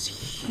 there's this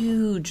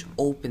huge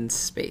open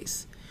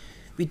space,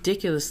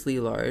 ridiculously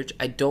large.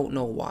 I don't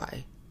know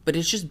why, but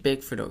it's just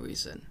big for no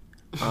reason.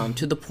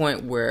 To the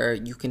point where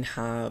you can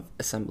have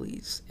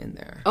assemblies in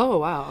there. Oh,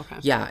 wow. Okay.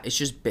 Yeah, it's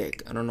just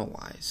big. I don't know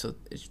why. So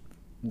it's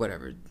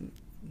whatever.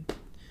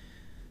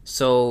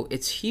 So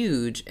it's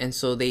huge. And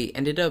so they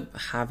ended up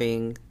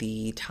having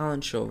the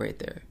talent show right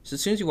there. So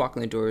as soon as you walk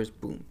in the doors,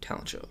 boom,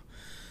 talent show.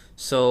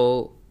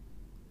 So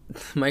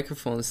the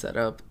microphone is set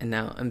up and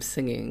now I'm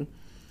singing,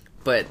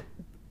 but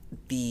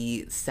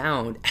the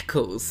sound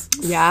echoes.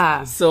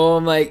 Yeah. So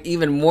I'm like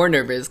even more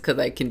nervous because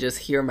I can just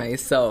hear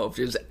myself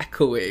just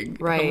echoing.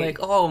 Right. I'm like,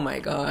 oh my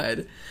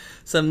God.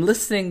 So I'm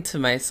listening to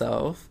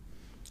myself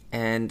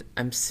and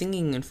I'm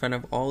singing in front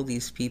of all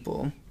these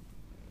people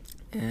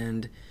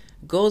and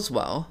it goes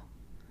well.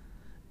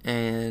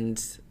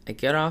 And I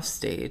get off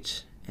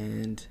stage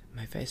and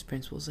my vice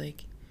principal's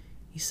like,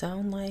 you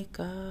sound like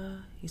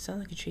a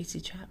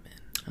Tracy Chapman.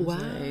 I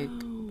was like,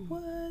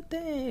 what?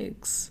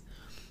 Thanks.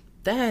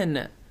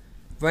 Then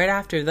right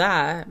after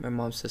that, my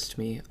mom says to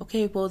me,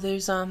 okay, well,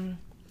 there's it's an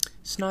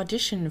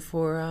audition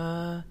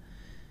for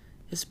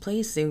his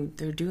place.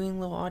 They're doing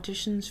little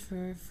auditions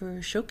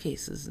for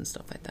showcases and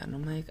stuff like that. And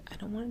I'm like, I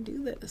don't want to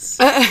do this.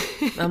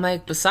 I'm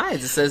like,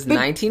 besides, it says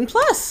 19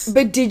 plus.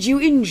 But did you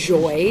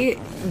enjoy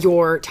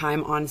your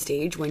time on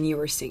stage when you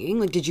were singing?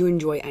 Like, did you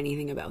enjoy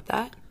anything about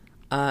that?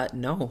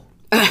 No.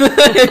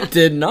 I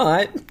did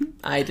not.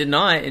 I did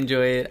not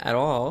enjoy it at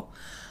all.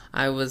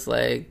 I was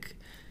like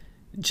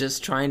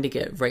just trying to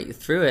get right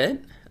through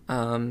it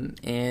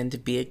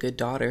and be a good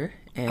daughter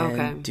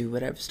and do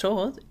what I was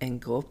told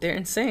and go up there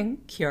and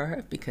sing,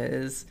 Kiara,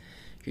 because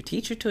your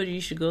teacher told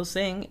you should go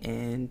sing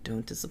and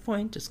don't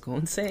disappoint, just go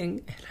and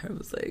sing. And I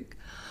was like,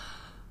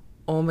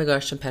 oh my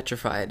gosh, I'm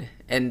petrified.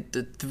 And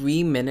the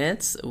 3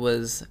 minutes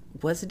was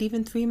it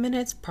even 3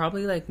 minutes?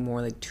 Probably like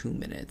more like 2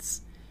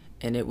 minutes.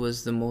 And it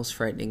was the most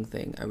frightening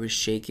thing. I was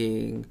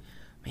shaking,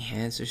 my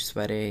hands are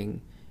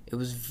sweating. It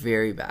was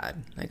very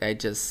bad. Like I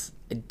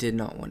did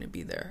not want to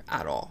be there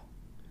at all.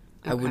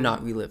 Okay. I would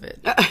not relive it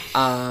at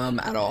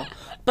all.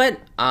 But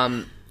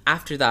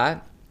after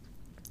that,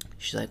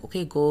 she's like,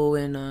 okay, go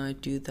and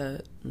do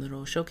that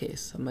little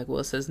showcase. I'm like, well,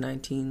 it says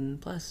 19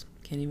 plus.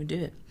 Can't even do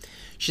it.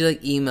 She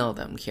like, email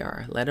them,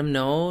 Kiara. Let them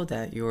know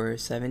that you're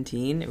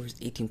 17. It was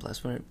 18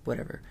 plus,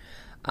 whatever.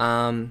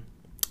 And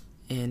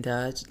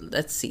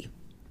let's see.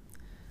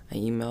 I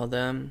emailed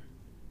them.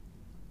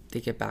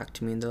 they get back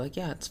to me and they're like,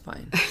 yeah, it's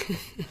fine.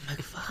 I'm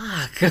like,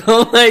 fuck.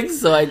 I'm like,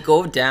 so I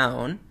go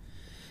down.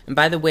 And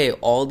by the way,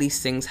 all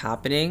these things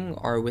happening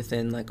are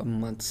within like a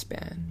month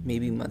span,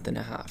 maybe a month and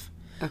a half.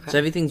 Okay. So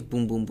everything's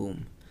boom, boom,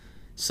 boom.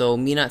 So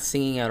me not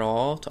singing at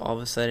all to all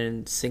of a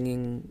sudden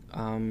singing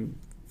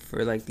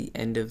for like the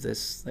end of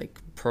this like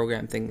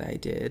program thing that I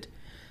did,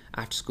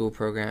 after school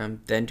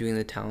program, then doing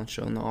the talent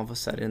show, and all of a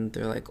sudden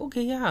they're like,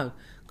 okay, yeah,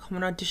 come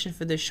and audition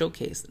for this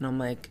showcase. And I'm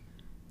like,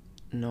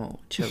 no,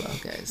 chill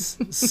out, guys.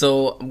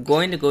 So I'm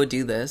going to go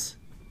do this.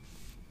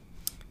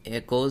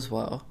 It goes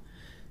well.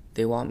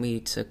 They want me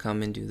to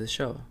come and do the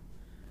show.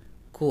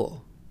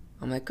 Cool.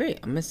 I'm like, great,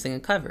 I'm going to sing a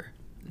cover.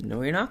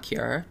 No, you're not,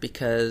 Kiara,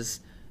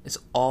 because it's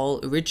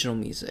all original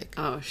music.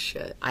 Oh,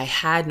 shit. I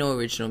had no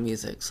original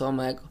music. So I'm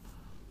like,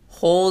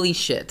 holy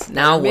shit,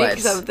 now what? Make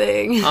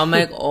something. I'm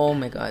like, oh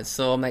my God.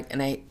 So I'm like,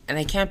 and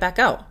I can't back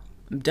out.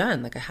 I'm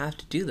done. Like, I have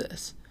to do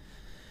this.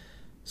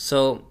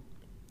 So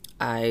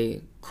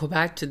I go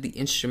back to the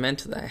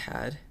instrumental that I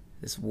had,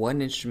 this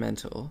one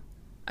instrumental.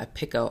 I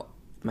pick out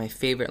my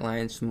favorite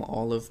lines from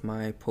all of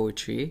my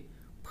poetry,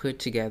 put it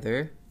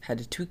together, had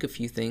to tweak a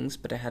few things,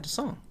 but I had a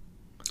song.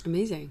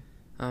 Amazing.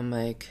 I'm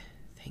like,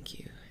 thank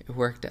you. It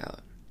worked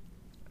out.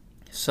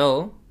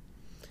 So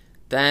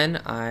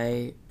then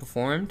I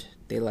performed.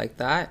 They liked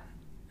that.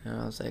 And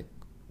I was like,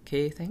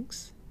 okay,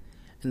 thanks.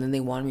 And then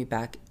they wanted me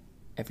back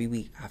every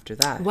week after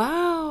that.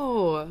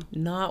 Wow.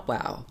 Not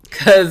wow.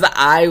 Because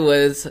I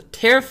was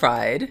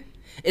terrified.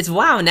 It's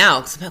wow now.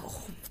 Because I'm like,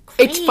 oh,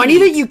 great. It's funny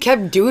that you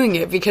kept doing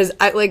it because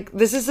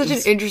this is such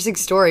an interesting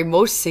story.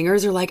 Most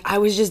singers are like, I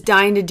was just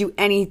dying to do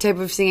any type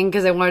of singing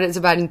because I wanted it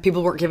so bad and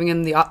people weren't giving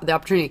them the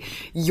opportunity.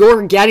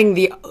 You're getting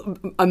the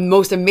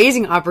most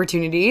amazing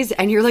opportunities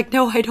and you're like,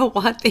 no, I don't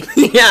want these.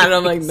 Yeah, and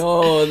I'm like,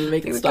 no,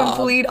 make it stop. The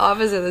complete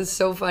opposite. That's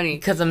so funny.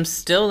 Because I'm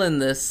still in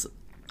this,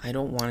 I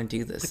don't want to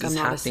do this. Like, I'm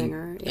not a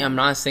singer. Yeah, I'm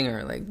not a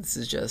singer. Like, this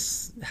is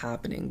just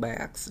happening by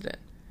accident.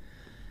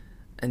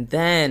 And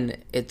then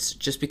it's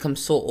just become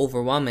so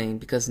overwhelming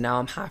because now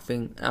I'm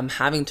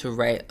having to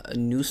write a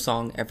new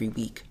song every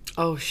week.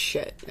 Oh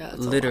shit! Yeah,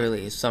 that's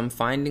literally. So I'm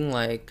finding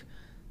like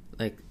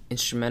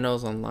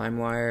instrumentals on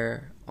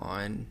LimeWire,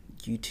 on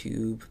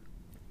YouTube,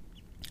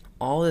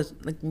 all this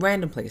like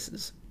random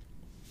places.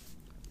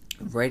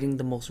 Writing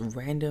the most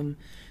random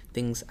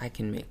things I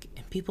can make,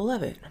 and people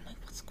love it. And I'm like,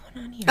 what's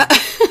going on here?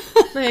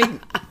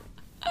 Like,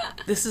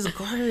 this is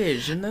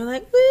garbage. And they're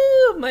like,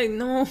 woo. I'm like,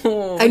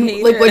 no. And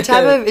like, what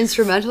type of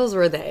instrumentals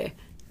were they?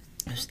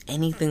 Just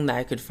anything that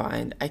I could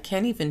find. I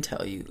can't even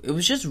tell you. It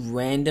was just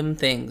random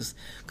things.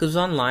 Because it was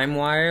on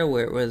LimeWire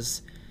where it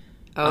was...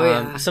 Oh,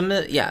 yeah. Some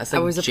of the, yeah, it's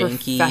like I was a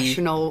janky,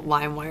 professional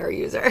LimeWire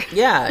user.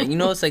 Yeah, you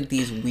know, it's like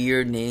these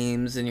weird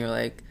names and you're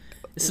like...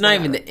 It's not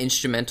even the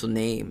instrumental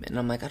name. And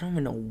I'm like, I don't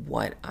even know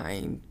what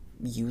I'm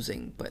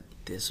using. But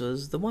this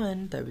was the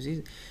one that I was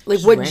using. Like,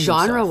 just what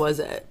genre was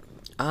it?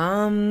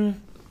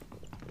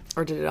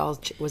 Or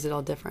was it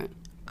all different?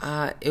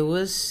 It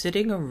was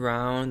sitting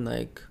around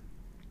like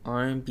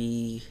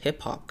R&B,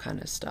 hip hop kind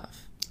of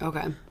stuff.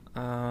 Okay.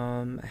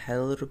 I had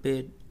a little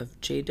bit of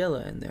Jay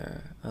Dilla in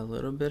there, a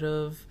little bit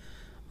of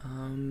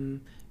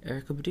Erykah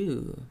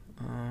Badu,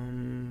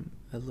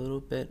 a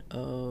little bit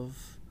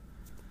of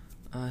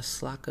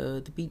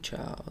Slaka the Beat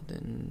Child,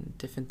 and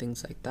different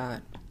things like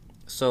that.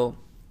 So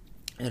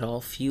it all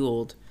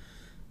fueled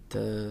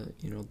the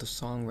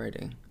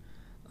songwriting.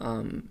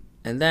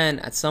 And then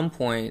at some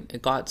point,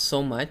 it got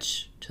so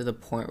much to the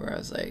point where I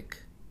was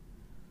like,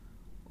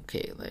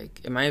 okay,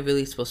 like, am I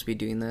really supposed to be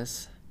doing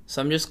this?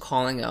 So I'm just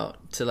calling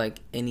out to,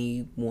 like,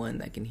 anyone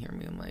that can hear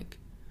me. I'm like,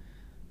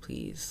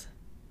 please.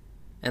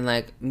 And,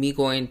 like, me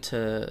going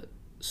to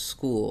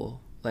school,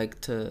 like,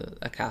 to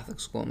a Catholic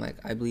school, I'm like,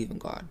 I believe in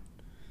God.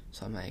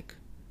 So I'm like,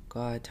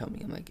 God, tell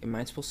me. I'm like, am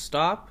I supposed to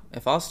stop?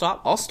 If I'll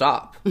stop, I'll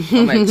stop.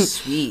 I'm like,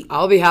 sweet.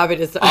 I'll be happy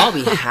to stop. I'll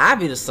be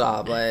happy to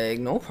stop. Like,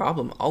 no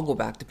problem. I'll go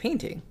back to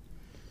painting.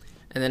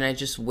 And then I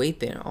just wait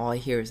there, and all I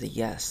hear is a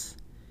yes.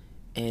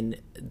 And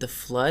the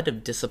flood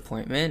of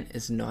disappointment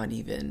is not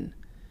even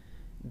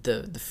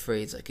the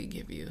phrase I could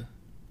give you.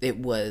 It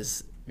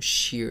was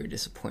sheer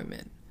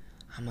disappointment.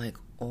 I'm like,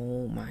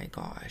 oh my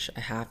gosh,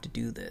 I have to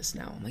do this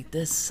now. I'm like,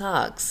 this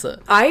sucks.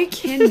 I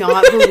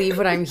cannot believe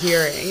what I'm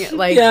hearing.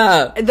 Like,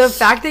 yeah. The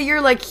fact that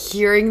you're like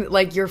hearing,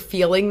 like you're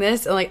feeling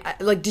this, and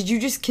like, did you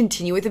just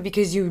continue with it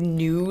because you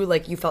knew,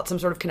 like, you felt some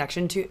sort of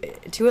connection to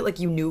it? Like,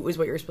 you knew it was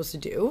what you were supposed to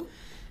do?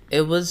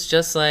 It was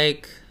just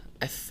like,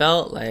 I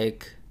felt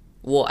like,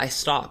 well, I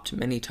stopped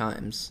many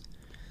times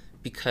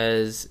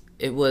because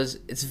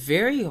it's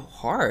very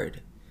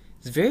hard.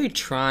 It's very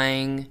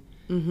trying.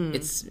 Mm-hmm.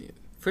 It's,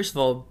 first of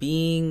all,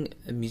 being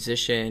a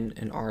musician,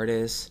 an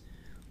artist,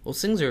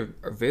 those things are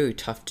very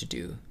tough to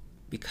do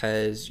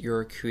because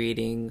you're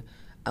creating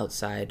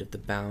outside of the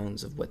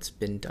bounds of what's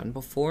been done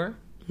before.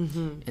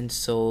 Mm-hmm. And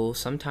so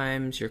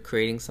sometimes you're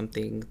creating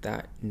something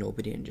that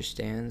nobody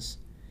understands.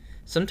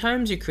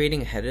 Sometimes you're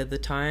creating ahead of the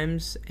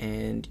times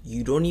and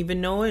you don't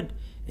even know it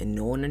and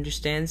no one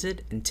understands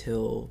it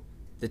until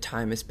the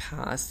time has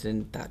passed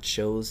and that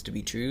shows to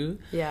be true.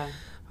 Yeah.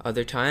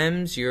 Other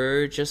times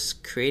you're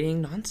just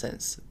creating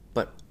nonsense,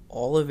 but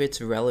all of it's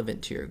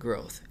relevant to your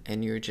growth,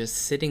 and you're just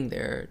sitting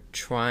there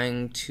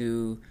trying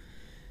to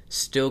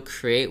still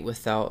create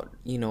without,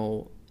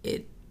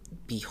 it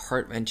be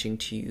heart-wrenching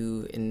to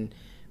you and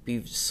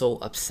be so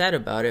upset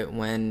about it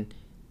when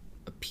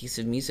a piece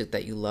of music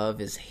that you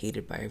love is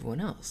hated by everyone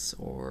else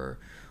or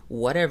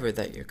whatever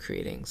that you're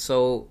creating.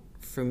 So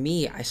for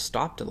me, I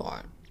stopped a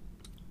lot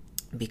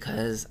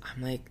because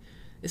I'm like,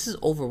 this is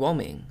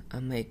overwhelming.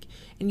 I'm like,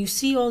 and you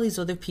see all these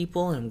other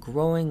people, and I'm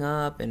growing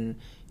up and,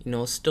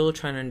 still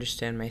trying to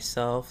understand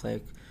myself,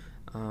 like,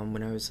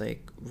 when I was,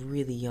 like,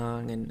 really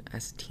young and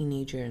as a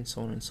teenager and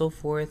so on and so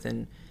forth,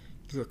 and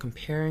you're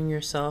comparing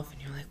yourself,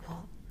 and you're like,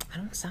 well, I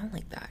don't sound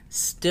like that.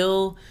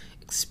 Still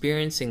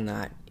experiencing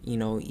that,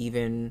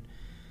 even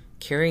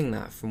carrying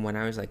that from when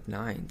I was, like,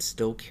 9,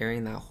 still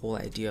carrying that whole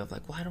idea of,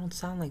 like, well, I don't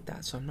sound like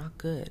that, so I'm not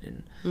good,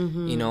 and,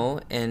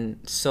 and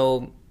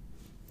so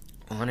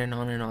on and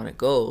on and on it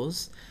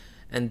goes.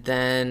 And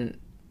then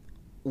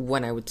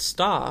when I would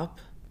stop,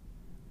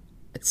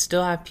 I'd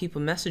still have people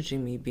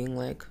messaging me being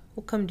like,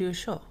 well, come do a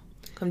show.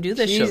 Come do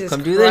this show.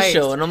 Come do this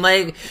show. And I'm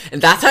like,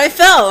 and that's how I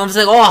felt. I was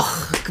like,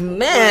 oh,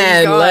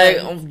 man, like,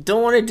 I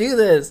don't want to do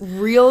this.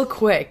 Real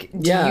quick,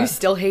 do you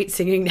still hate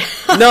singing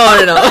now?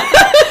 No.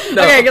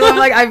 No. Okay, because I'm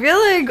like, I feel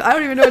like I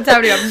don't even know what's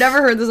happening. I've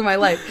never heard this in my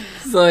life.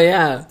 So,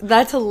 yeah.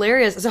 That's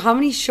hilarious. So how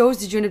many shows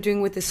did you end up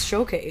doing with this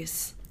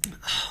showcase?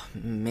 Oh,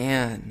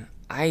 man.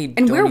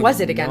 And where was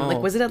it again?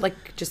 Like, was it at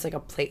like just like a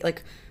plate?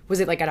 Like, was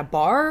it like at a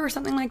bar or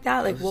something like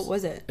that? Like, what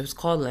was it? It was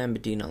called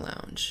Lambadina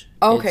Lounge.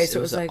 Oh, okay, so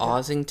it was like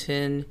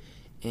Ossington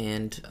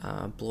and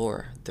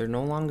Bloor. They're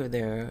no longer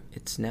there.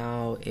 It's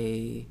now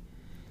is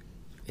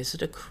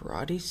it a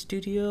karate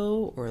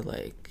studio or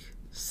like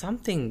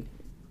something?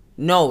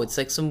 No, it's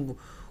like some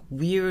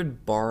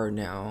weird bar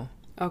now.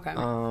 Okay.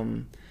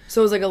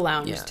 So it was like a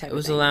lounge type. It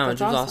was of thing. a lounge.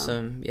 That's it was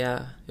awesome.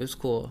 Yeah, it was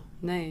cool.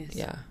 Nice.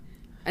 Yeah.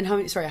 And how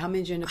many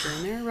did you end up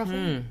doing there,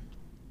 roughly?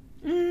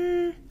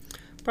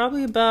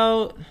 Probably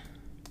about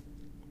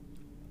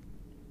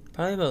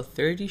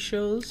 30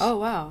 shows. Oh,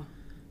 wow.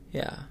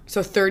 Yeah.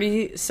 So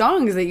 30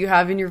 songs that you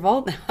have in your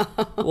vault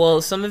now.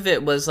 Well, some of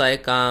it was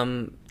like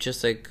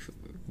just like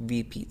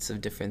repeats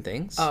of different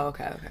things. Oh,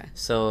 okay.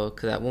 So,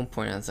 because at one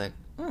point I was like,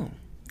 oh,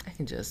 I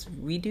can just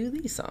redo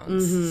these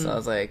songs. So I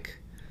was like,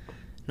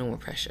 no more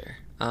pressure.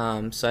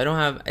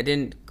 So I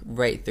didn't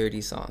write 30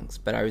 songs,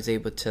 but I was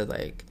able to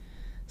like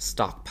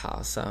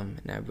stockpile some,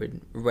 and I would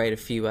write a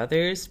few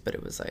others, but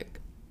it was like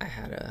I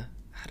had a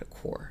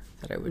core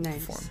that I would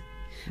perform.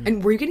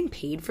 And were you getting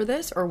paid for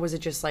this, or was it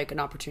just like an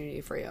opportunity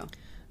for you?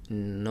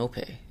 No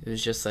pay. It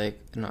was just like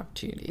an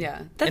opportunity.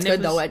 Yeah, that's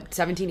good though. At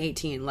 17,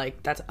 18,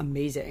 like that's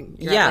amazing.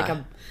 You're at like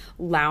a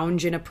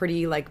lounge in a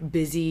pretty like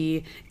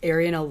busy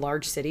area in a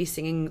large city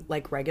singing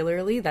like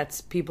regularly.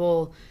 That's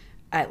people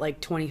at like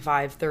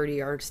 25,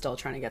 30 are still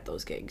trying to get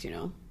those gigs,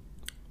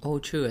 Oh,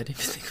 true. I didn't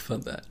even think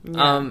about that.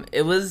 Yeah.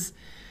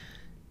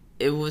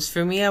 It was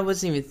for me, I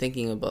wasn't even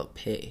thinking about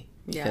pay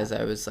because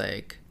I was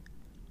like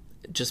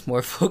just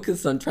more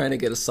focused on trying to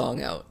get a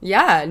song out.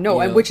 Yeah,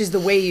 no, and which is the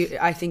way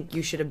I think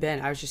you should have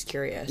been. I was just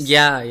curious.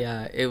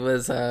 Yeah. It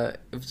was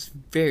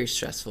very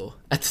stressful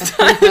at the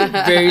time.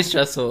 Very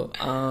stressful.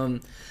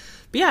 But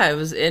yeah,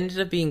 it ended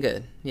up being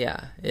good.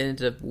 Yeah, it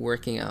ended up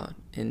working out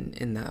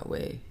in that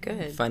way.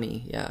 Good.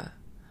 Funny, yeah.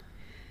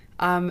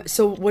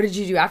 So what did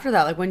you do after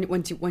that? Like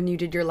when you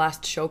did your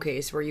last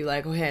showcase, were you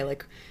like, okay,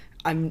 like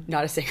I'm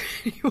not a singer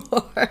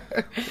anymore?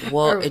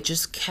 Well, it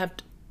just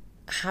kept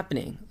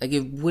happening. Like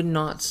it would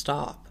not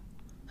stop.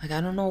 Like I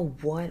don't know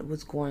what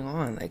was going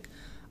on. Like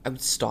I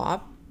would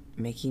stop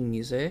making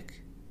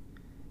music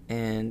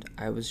and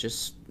I was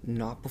just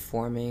not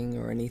performing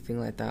or anything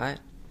like that.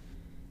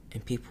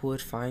 And people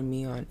would find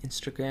me on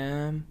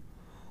Instagram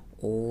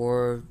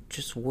or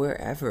just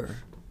wherever.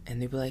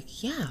 And they'd be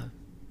like, yeah,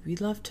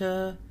 we'd love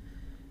to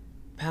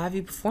have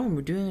you perform.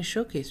 We're doing a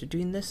showcase. We're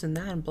doing this and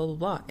that and blah, blah,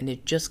 blah. And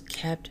it just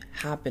kept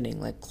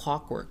happening like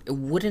clockwork. It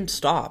wouldn't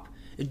stop.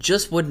 It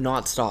just would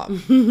not stop.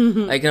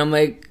 Like, and I'm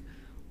like,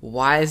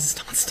 why is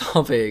this not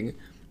stopping?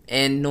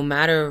 And no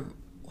matter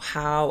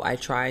how I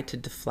tried to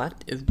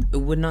deflect, it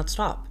would not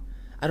stop.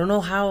 I don't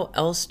know how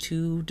else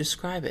to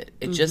describe it.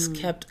 It just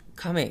kept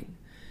coming.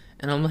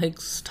 And I'm like,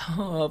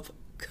 stop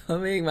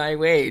coming my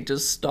way.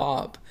 Just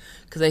stop.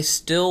 Because I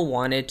still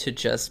wanted to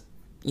just,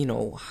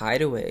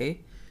 hide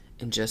away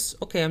and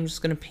just, okay, I'm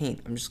just going to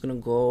paint. I'm just going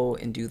to go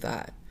and do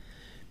that.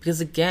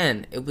 Because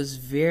again, it was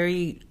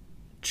very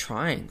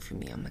trying for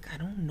me. I'm like, I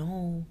don't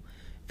know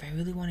if I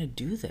really want to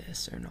do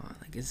this or not.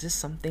 Like, is this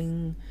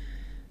something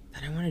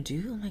that I want to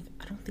do? I'm like,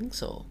 I don't think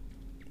so.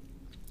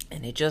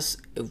 And it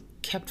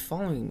kept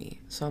following me.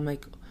 So I'm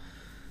like,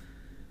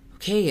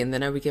 okay. And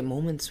then I would get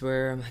moments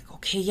where I'm like,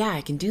 okay, yeah,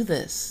 I can do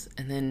this.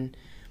 And then,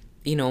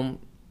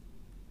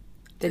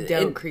 the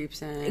doubt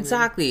creeps in.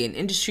 Exactly. And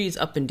industry is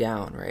up and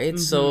down, right?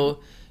 So,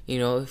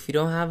 if you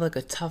don't have like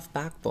a tough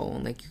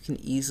backbone, like you can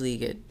easily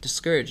get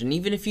discouraged. And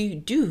even if you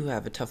do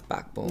have a tough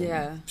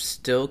backbone,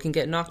 still can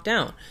get knocked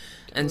down.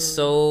 And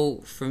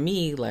so for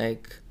me,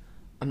 like,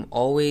 I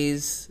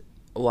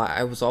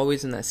was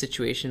always in that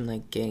situation,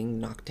 like getting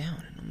knocked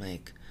down, and I'm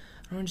like,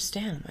 I don't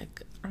understand. I'm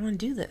like, I don't want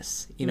to do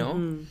this, you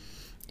know?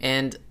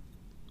 And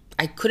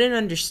I couldn't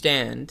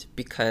understand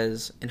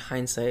because, in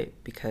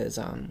hindsight, because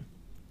I'm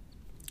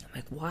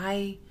like,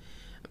 why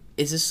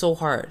is this so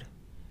hard?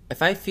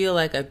 If I feel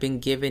like I've been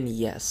given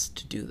yes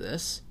to do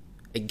this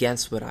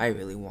against what I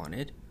really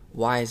wanted,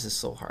 why is this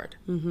so hard?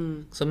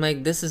 So I'm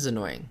like, this is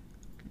annoying.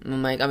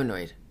 I'm like, I'm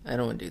annoyed. I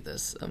don't want to do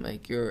this. I'm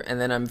like, and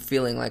then I'm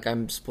feeling like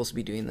I'm supposed to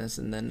be doing this,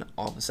 and then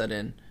all of a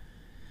sudden,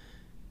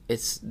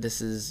 this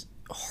is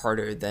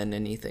harder than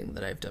anything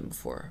that I've done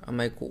before. I'm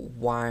like,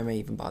 why am I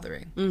even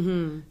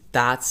bothering?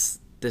 That's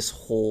this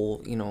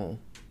whole,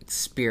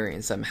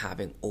 experience I'm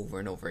having over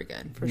and over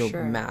again, no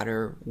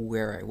matter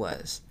where I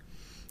was.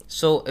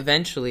 So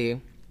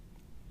eventually,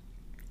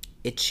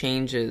 it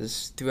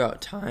changes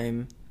throughout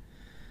time.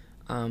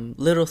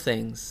 Little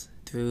things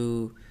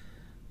through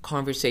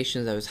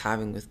conversations I was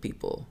having with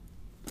people,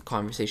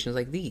 conversations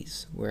like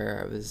these,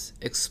 where I was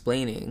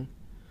explaining,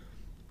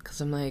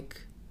 because I'm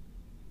like,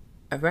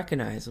 I'm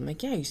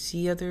like, yeah, you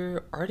see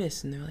other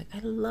artists and they're like, I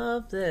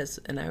love this.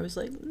 And I was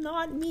like,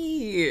 not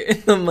me.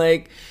 And I'm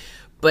like,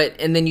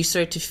 and then you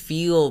start to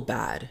feel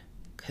bad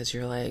because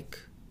you're like,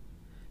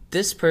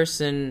 this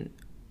person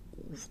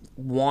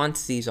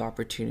wants these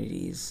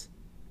opportunities.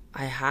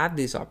 I have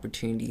these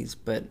opportunities,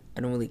 but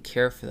I don't really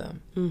care for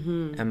them.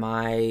 Am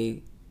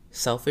I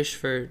selfish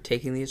for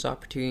taking these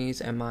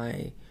opportunities? Am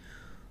I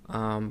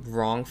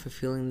wrong for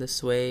feeling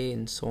this way?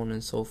 And so on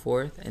and so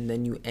forth. And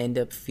then you end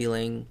up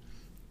feeling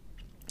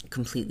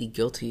completely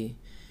guilty.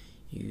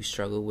 You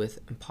struggle with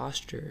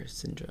imposter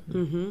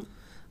syndrome.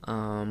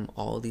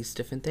 All these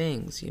different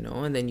things,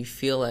 and then you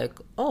feel like,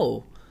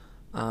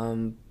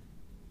 am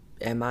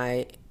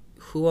I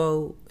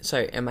who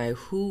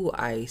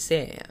I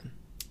say I am?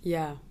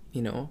 Yeah.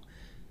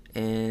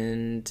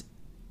 And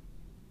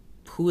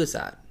who is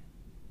that?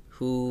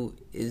 Who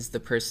is the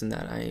person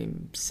that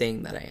I'm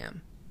saying that I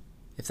am?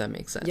 If that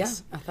makes sense. Yeah,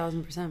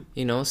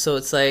 1,000%. So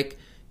it's like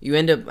you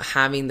end up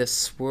having this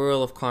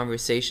swirl of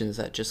conversations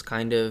that just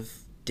kind of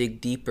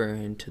dig deeper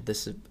into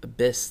this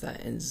abyss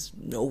that ends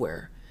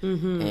nowhere.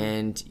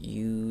 And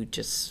you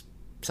just,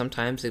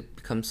 sometimes it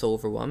becomes so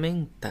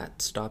overwhelming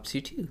that stops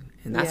you too.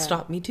 And that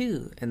stopped me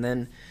too. And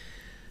then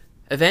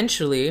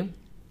eventually,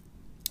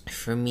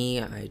 for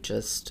me, I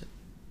just,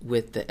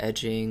 with the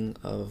edging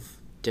of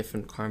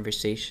different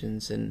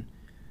conversations and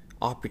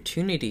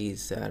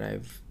opportunities that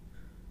I've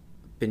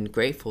been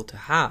grateful to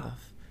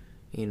have,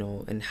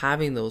 and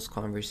having those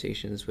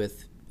conversations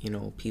with,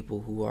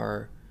 people who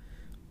are,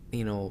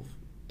 in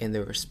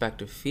their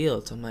respective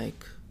fields, I'm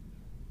like,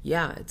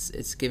 yeah,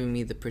 it's giving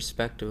me the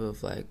perspective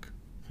of like,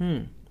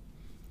 So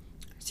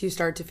you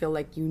start to feel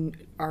like you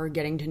are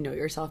getting to know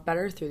yourself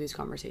better through these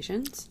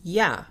conversations?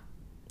 Yeah.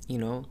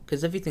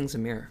 Because everything's a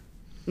mirror.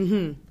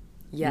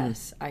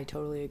 Yes, I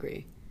totally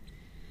agree.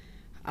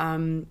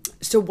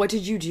 So what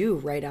did you do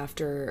right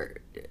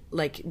after,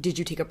 like, did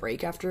you take a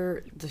break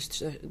after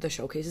the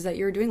showcases that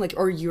you were doing? Like,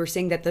 or you were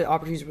saying that the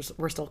opportunities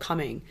were still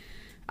coming.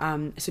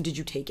 So did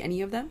you take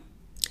any of them?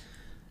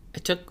 I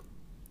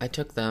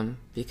took them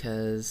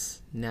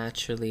because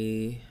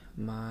naturally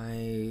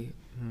my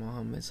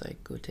mom is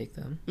like, go take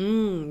them.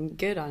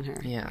 Good on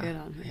her. Yeah. Good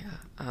on her.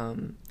 Yeah.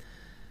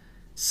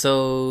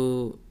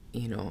 So,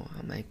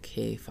 I'm like,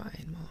 hey,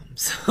 fine, mom.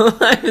 So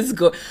I was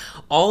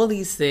all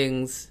these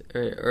things,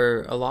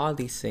 or a lot of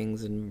these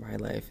things in my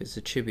life is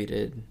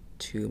attributed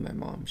to my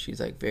mom. She's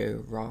like very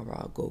rah,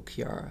 go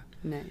Kiara.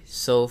 Nice.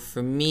 So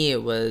for me,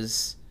 it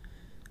was,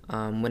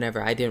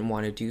 whenever I didn't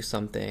want to do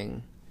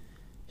something,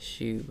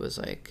 she was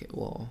like,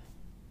 well,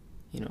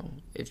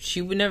 if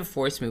she would never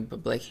force me,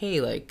 but like,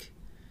 hey, like,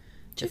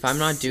 just if I'm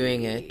not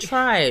doing it,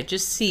 try it,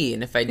 just see.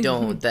 And if I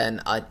don't,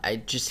 then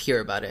I just hear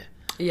about it.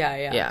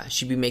 Yeah.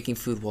 She'd be making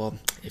food. Well,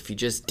 if you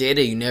just did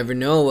it, you never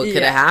know what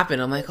could have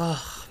happened. I'm like,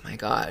 oh my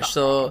gosh.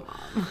 So,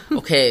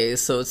 okay.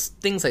 So it's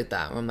things like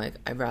that where I'm like,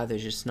 I'd rather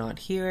just not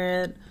hear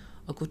it.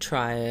 I'll go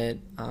try it.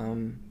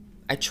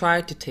 I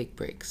tried to take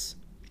breaks.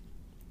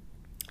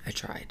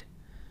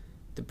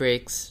 The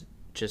breaks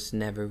just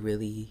never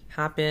really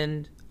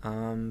happened.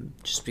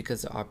 Just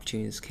because the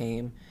opportunities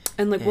came.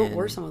 And like, what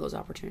were some of those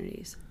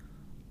opportunities?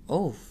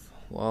 Oh,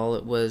 well,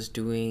 it was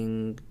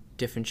doing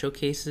different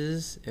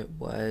showcases. It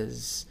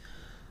was,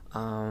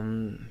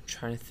 I'm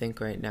trying to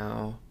think right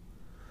now.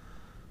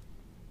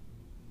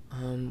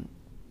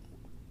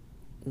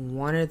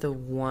 One of the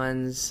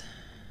ones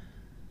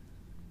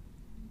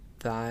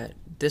that,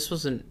 this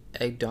wasn't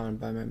egged on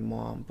by my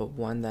mom, but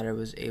one that I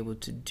was able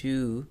to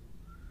do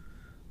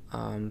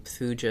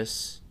through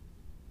just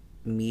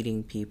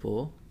meeting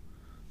people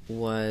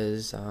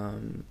was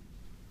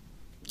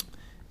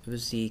it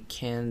was the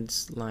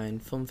Cannes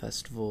Lions Film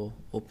Festival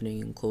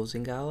opening and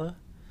closing gala.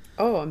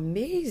 Oh,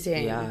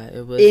 amazing! Yeah,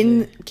 it was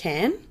in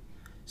Cannes.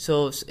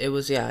 So it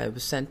was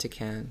sent to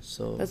Cannes.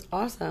 So that's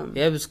awesome.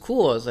 Yeah, it was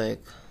cool. I was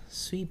like,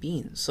 sweet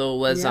beans. So it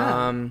was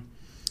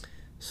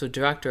so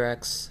Director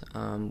X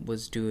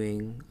was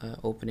doing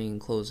opening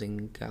and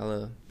closing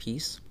gala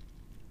piece,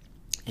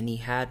 and he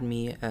had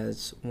me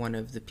as one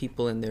of the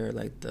people in there,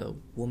 like the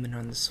woman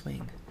on the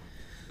swing.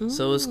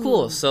 So it was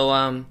cool.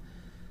 So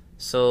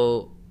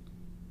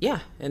yeah,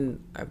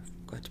 and I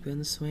got to be on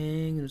the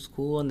swing. It was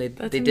cool, and they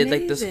did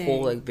like this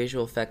whole like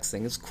visual effects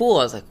thing. It's cool.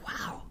 I was like,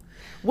 wow.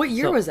 What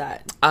year was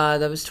that?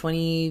 That was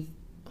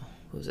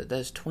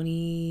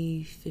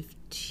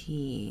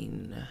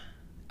 2015.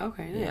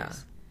 Okay, nice. Yeah.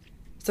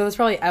 So it's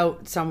probably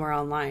out somewhere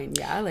online.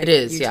 Yeah, like it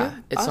is. YouTube? Yeah,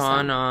 it's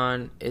awesome.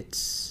 on.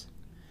 It's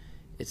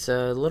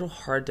a little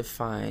hard to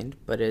find,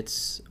 but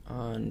it's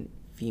on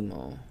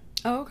Vimeo.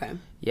 Oh, okay.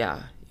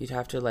 Yeah, you'd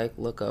have to like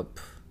look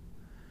up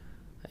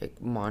like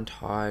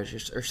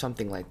montage or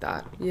something like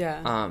that.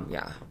 Yeah.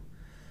 Yeah.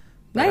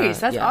 Nice.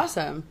 That's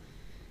awesome.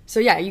 So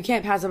yeah, you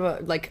can't pass up a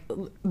like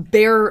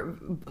bare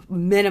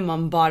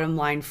minimum bottom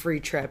line free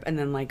trip and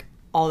then like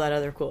all that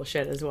other cool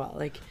shit as well.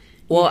 Like,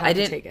 well, I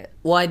didn't take it.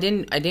 Well, I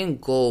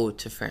didn't go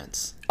to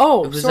France.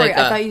 Oh, sorry.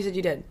 I thought you said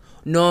you did.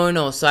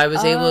 No. So I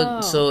was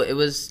able. So it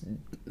was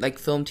like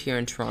filmed here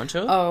in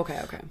Toronto. Oh,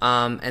 okay.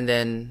 And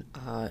then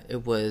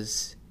it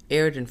was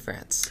aired in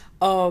France.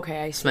 Oh,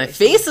 okay. I see. So my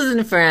face was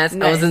in France.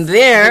 Nice. I wasn't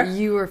there.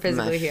 You were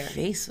physically here. My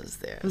face was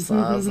there. So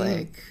I was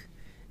like,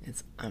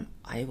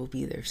 I will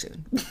be there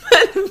soon.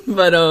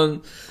 But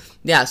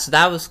yeah. So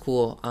that was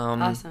cool.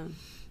 Awesome.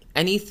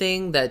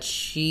 Anything that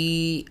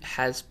she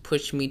has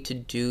pushed me to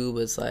do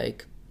was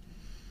like,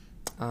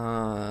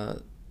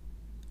 it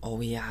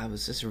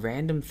was this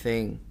random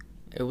thing.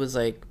 It was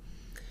like,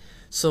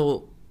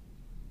 so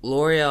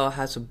L'Oreal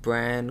has a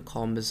brand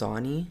called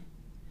Mizani,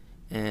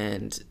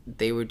 and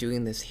they were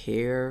doing this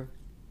hair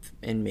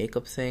and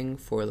makeup thing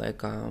for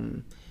like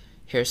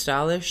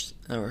hairstylists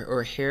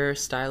or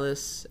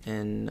hairstylists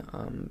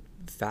and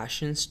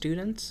fashion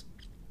students.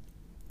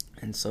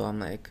 And so I'm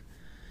like,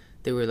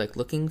 they were like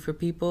looking for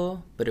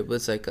people, but it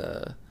was like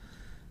a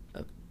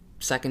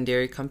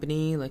secondary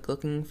company like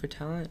looking for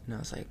talent, and I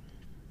was like,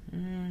 I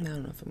don't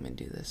know if I'm gonna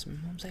do this. My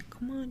mom's like,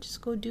 come on,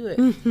 just go do it.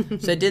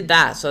 So I did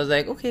that. So I was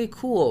like, okay,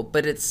 cool.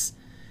 But it's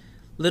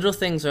little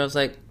things where I was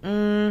like,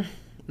 I'm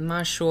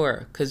not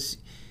sure, because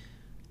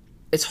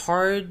it's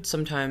hard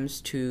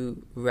sometimes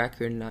to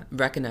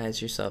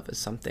recognize yourself as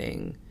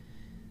something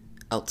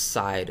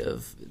outside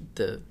of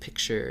the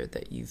picture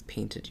that you've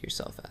painted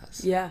yourself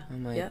as. Yeah.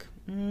 I'm like,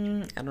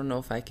 I don't know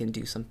if I can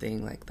do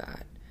something like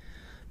that.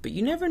 But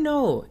you never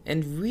know.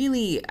 And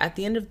really, at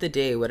the end of the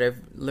day, what I've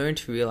learned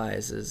to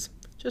realize is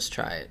just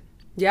try it.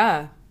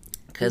 Yeah.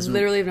 Because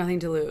literally have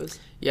nothing to lose.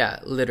 Yeah,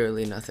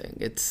 literally nothing.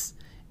 It's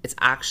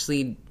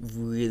actually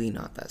really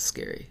not that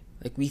scary.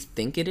 Like, we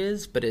think it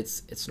is, but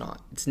it's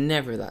not. It's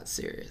never that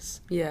serious.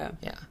 Yeah.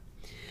 Yeah.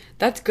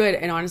 That's good.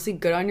 And honestly,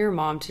 good on your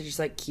mom to just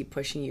like keep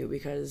pushing you,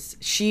 because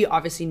she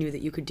obviously knew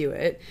that you could do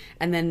it.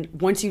 And then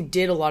once you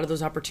did a lot of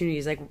those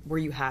opportunities, like, were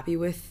you happy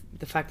with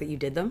the fact that you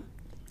did them?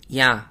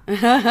 Yeah.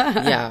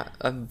 Yeah.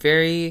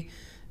 Very,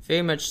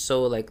 very much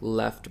so, like,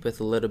 left with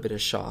a little bit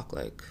of shock.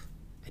 Like,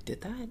 I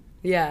did that?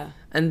 Yeah.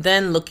 And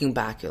then looking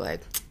back, you're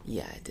like,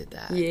 yeah, I did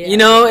that. Yeah. You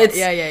know, it's...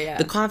 Yeah.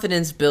 The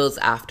confidence builds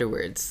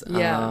afterwards.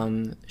 Yeah.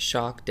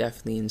 Shock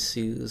definitely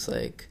ensues,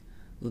 like,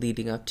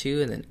 leading up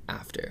to and then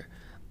after.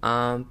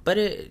 But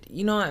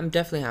I'm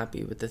definitely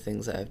happy with the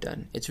things that I've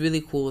done. It's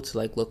really cool to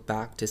like look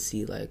back to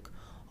see like,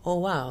 oh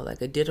wow,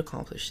 like I did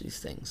accomplish these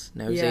things,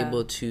 and I was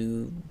able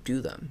to do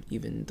them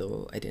even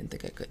though I didn't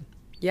think I could.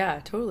 Yeah,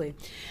 totally.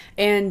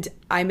 And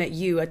I met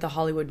you at the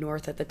Hollywood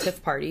North at the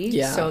TIFF party.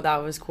 Yeah. So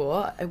that was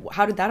cool.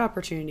 How did that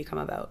opportunity come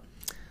about?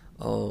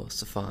 Oh,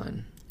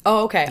 Safan.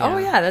 Oh, okay. Yeah. Oh,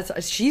 yeah.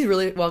 She's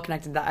really well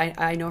connected.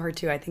 I know her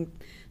too. I think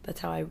that's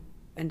how I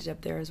ended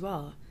up there as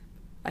well.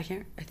 I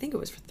think it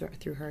was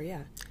through her.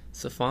 Yeah.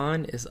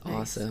 Safan is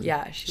Nice. awesome.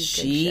 Yeah,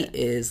 she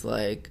is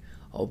like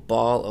a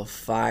ball of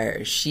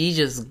fire. She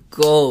just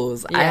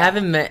goes. Yeah. I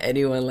haven't met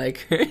anyone like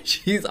her.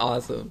 She's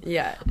awesome.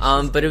 Yeah.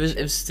 But it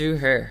was through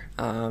her.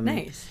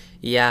 Nice.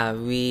 Yeah,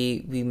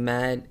 we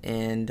met,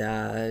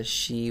 and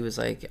she was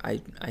like, I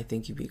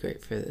think you'd be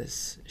great for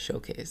this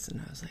showcase,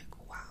 and I was like,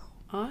 wow,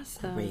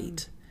 Awesome.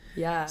 great.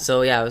 Yeah.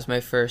 So yeah, it was my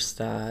first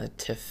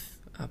TIFF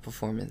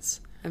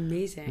performance.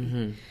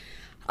 Amazing.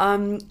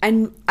 Mm-hmm.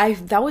 And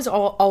that was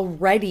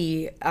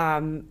already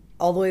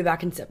all the way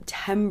back in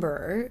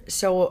September.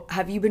 So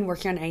have you been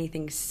working on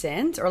anything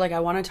since? Or like, I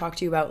want to talk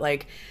to you about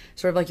like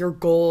sort of like your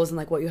goals and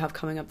like what you have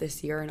coming up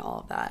this year and all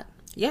of that.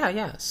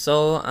 Yeah.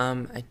 So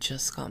I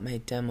just got my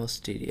demo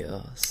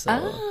studio.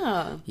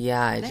 So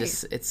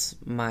nice. it's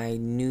my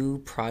new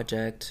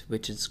project,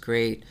 which is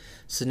great.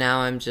 So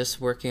now I'm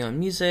just working on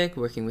music,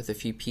 working with a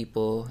few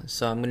people.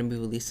 So I'm going to be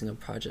releasing a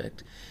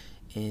project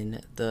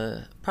in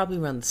probably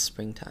around the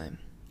springtime.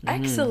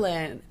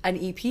 Excellent.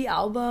 An EP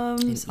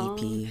album?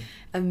 Song? EP.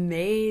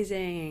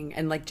 Amazing.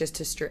 And like just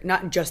to stream,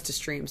 not just to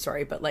stream,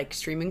 sorry, but like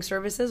streaming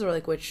services, or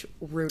like which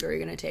route are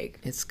you going to take?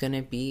 It's going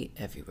to be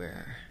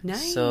everywhere.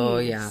 Nice. So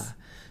yeah.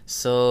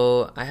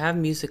 So I have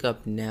music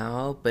up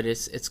now, but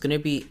it's going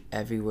to be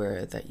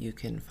everywhere that you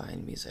can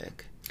find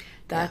music.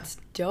 That's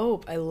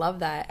dope. I love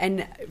that.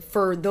 And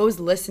for those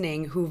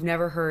listening who've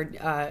never heard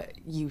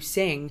you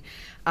sing,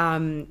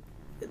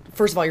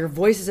 first of all, your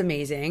voice is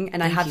amazing,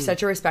 and I have you.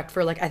 such a respect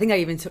for, like, I think I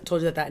even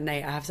told you that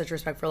night. I have such a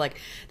respect for, like,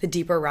 the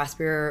deeper,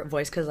 raspier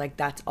voice, because, like,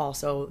 that's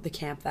also the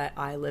camp that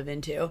I live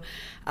into.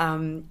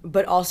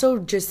 But also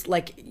just,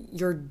 like,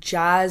 your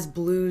jazz,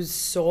 blues,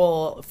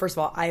 soul. First of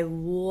all, I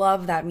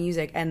love that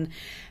music, and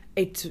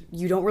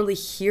you don't really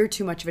hear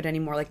too much of it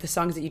anymore. Like, the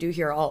songs that you do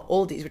hear are all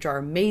oldies, which are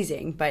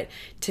amazing, but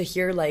to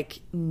hear, like,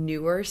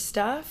 newer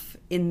stuff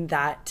in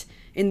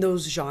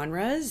those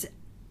genres,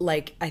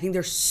 like, I think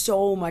there's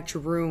so much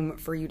room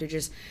for you to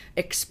just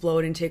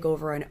explode and take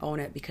over and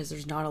own it, because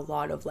there's not a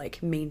lot of,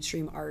 like,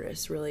 mainstream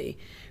artists really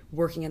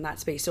working in that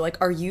space. So,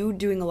 like, are you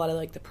doing a lot of,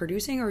 like, the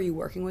producing, or are you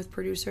working with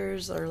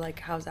producers, or,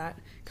 like, how's that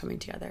coming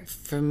together?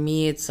 For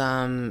me, it's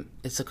a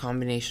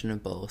combination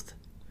of both.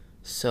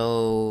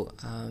 So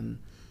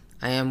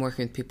I am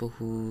working with people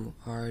who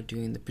are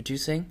doing the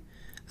producing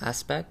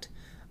aspect,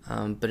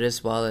 but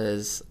as well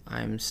as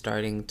I'm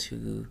starting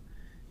to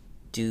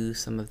do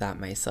some of that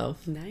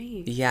myself.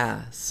 Nice.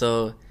 Yeah,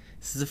 so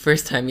this is the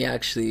first time you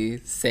actually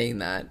saying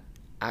that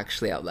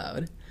actually out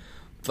loud.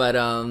 But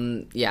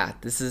yeah,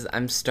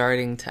 I'm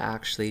starting to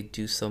actually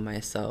do so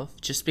myself,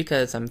 just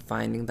because I'm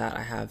finding that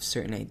I have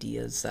certain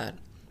ideas that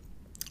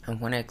I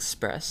want to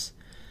express.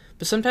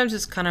 But sometimes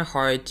it's kind of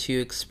hard to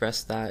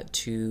express that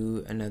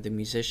to another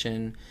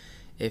musician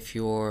if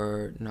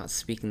you're not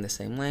speaking the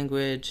same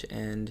language,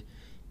 and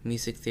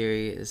music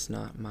theory is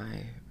not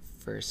my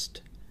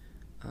first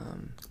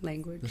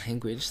language.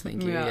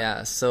 Thank you.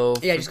 Yeah. So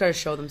yeah, you just gotta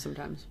show them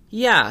sometimes.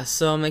 Yeah.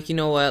 So I'm like, you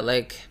know what?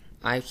 Like,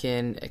 I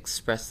can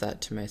express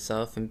that to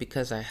myself, and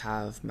because I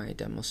have my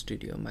demo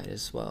studio, might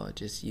as well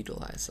just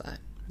utilize that.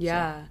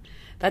 Yeah, so.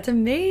 That's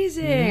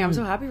amazing. I'm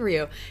so happy for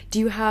you. Do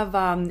you have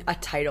a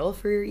title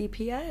for your EP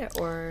yet,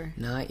 or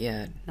not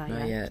yet?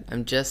 Not yet.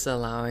 I'm just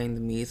allowing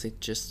the music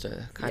just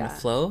to kind of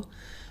flow,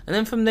 and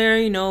then from there,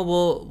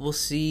 we'll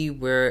see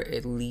where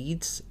it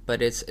leads.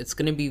 But it's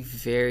gonna be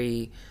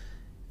very,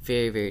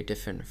 very, very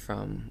different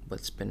from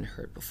what's been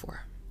heard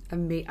before.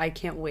 I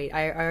can't wait.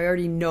 I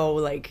already know,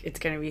 like, it's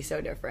going to be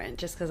so different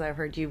just because I've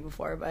heard you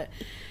before. But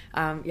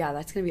yeah,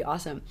 that's going to be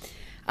awesome.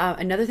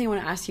 Another thing I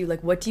want to ask you,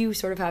 like, what do you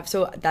sort of have?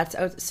 So that's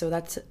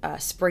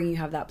spring, you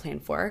have that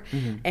planned for.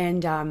 Mm-hmm.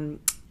 And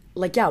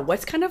like, yeah,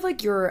 what's kind of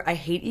like your, I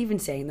hate even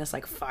saying this,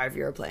 like,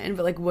 5-year plan,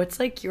 but like, what's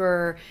like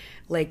your,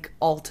 like,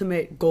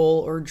 ultimate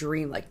goal or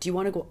dream? Like, do you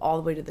want to go all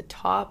the way to the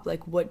top?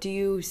 Like, what do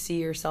you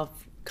see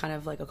yourself kind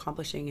of like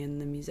accomplishing in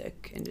the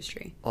music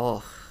industry?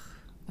 Oh,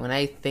 when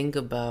I think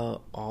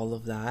about all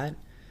of that,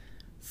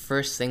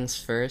 first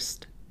things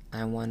first,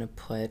 I want to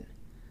put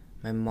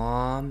my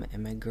mom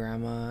and my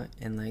grandma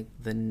in, like,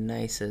 the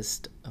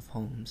nicest of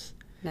homes.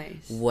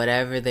 Nice.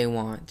 Whatever they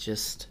want,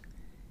 just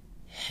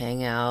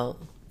hang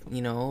out,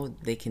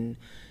 they can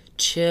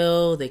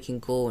chill, they can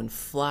go and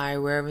fly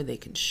wherever, they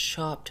can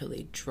shop till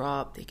they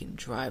drop, they can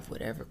drive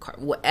whatever car,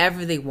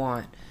 whatever they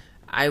want.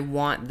 I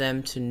want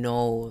them to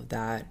know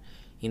that,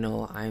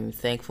 I'm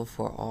thankful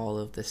for all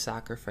of the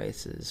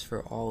sacrifices,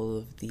 for all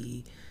of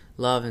the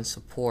love and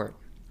support,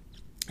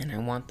 and I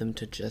want them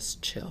to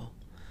just chill.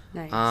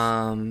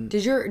 Nice.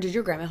 Did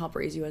your grandma help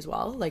raise you as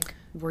well? Like,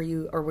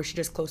 was she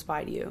just close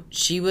by to you?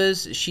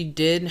 She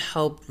did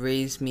help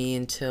raise me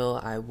until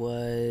I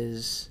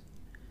was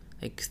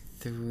like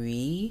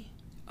 3.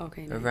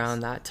 Okay, nice. Around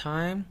that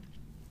time.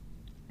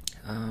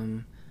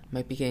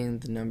 Might be getting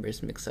the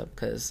numbers mixed up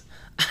because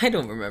I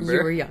don't remember.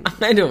 You were young.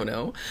 I don't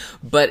know,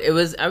 but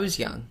I was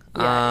young.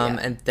 Yeah.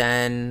 And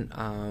then,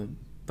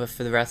 but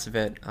for the rest of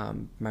it,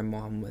 my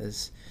mom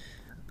was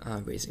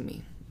raising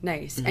me.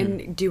 Nice. Mm-hmm.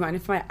 And do you mind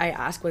if I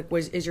ask, like,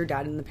 is your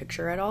dad in the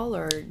picture at all,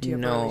 or do you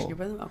have a relationship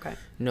with him? Okay.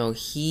 No,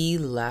 he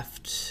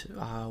left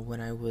when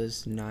I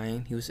was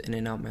 9. He was in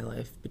and out my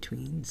life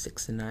between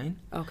 6 and 9.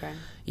 Okay.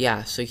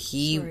 Yeah, so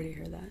he... Sorry to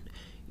hear that.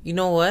 You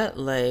know what?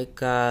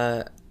 Like,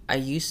 I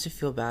used to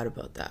feel bad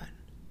about that.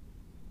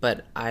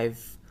 But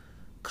I've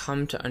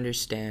come to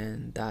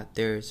understand that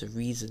there's a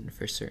reason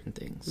for certain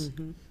things.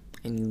 Mm-hmm.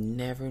 And you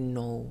never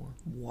know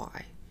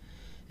why.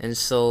 And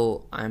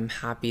so I'm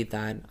happy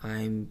that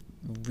I'm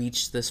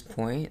reached this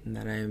point and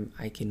that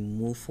I can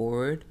move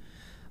forward.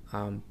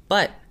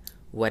 But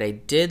what I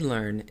did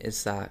learn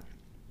is that,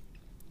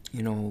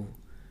 you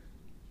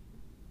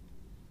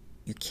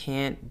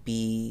can't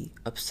be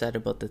upset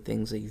about the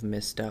things that you've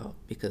missed out,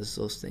 because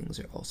those things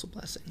are also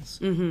blessings.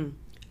 Mm-hmm.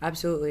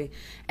 Absolutely.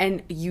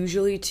 And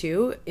usually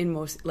too, in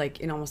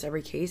almost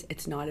every case,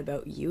 it's not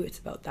about you, it's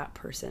about that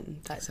person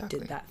that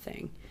did that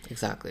thing.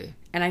 Exactly.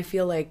 And I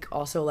feel like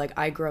also, like,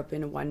 I grew up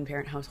in a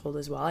 1-parent household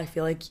as well. I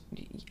feel like,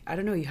 I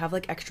don't know, you have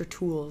like extra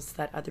tools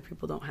that other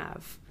people don't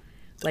have.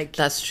 Like,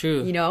 that's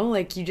true.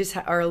 Like, you just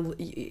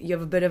you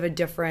have a bit of a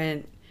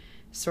different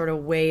sort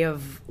of way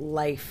of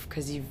life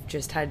because you've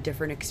just had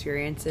different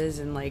experiences,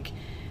 and, like,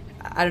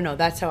 I don't know,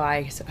 that's how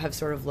I have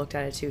sort of looked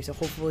at it too. So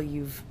hopefully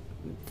you've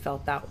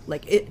felt that,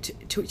 like,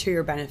 it to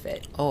your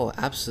benefit. Oh,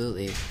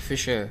 absolutely, for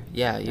sure.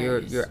 Yeah,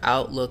 nice. Your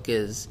outlook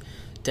is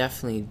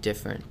definitely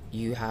different.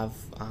 You have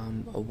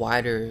a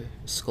wider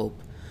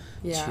scope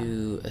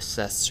to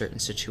assess certain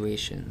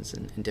situations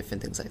and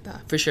different things like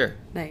that. For sure.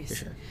 Nice. For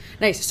sure.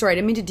 Nice. Sorry, I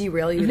didn't mean to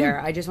derail you there.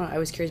 I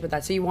was curious about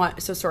that. So you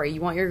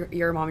want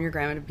your mom and your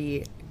grandma to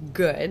be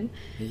good.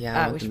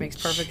 Yeah. Which makes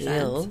perfect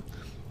sense.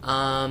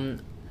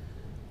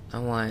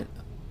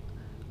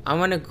 I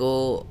want to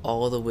go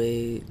all the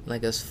way,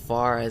 like, as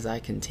far as I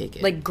can take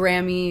it. Like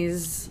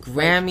Grammys.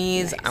 Like,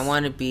 nice. I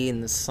want to be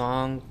in the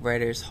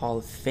Songwriters Hall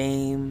of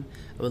Fame.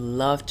 I would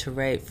love to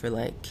write for,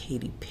 like,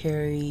 Katy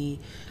Perry.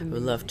 I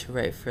would love to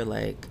write for,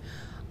 like,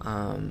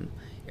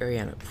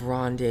 Ariana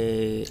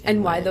Grande.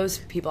 And why those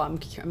people? I'm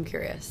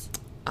curious.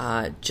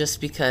 Just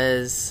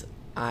because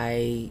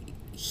I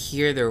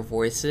hear their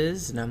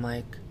voices and I'm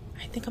like,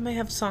 I think I might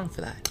have a song for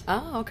that.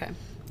 Oh, okay.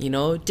 You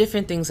know,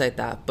 different things like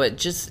that. But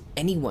just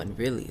anyone,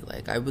 really.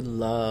 Like, I would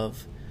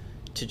love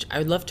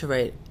to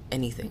write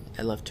anything.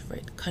 I love to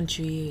write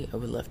country. I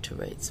would love to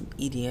write some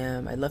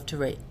EDM. I'd love to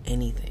write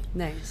anything.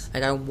 Nice.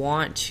 Like, I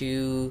want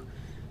to...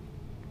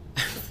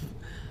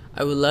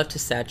 I would love to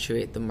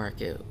saturate the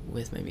market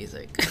with my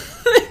music.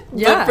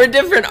 Yeah. But for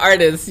different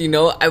artists, you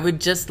know, I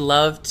would just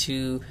love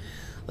to,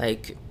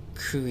 like,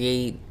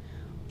 create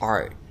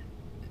art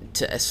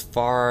to as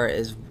far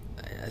as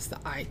the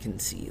eye can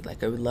see.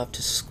 Like, I would love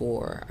to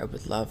score. I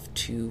would love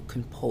to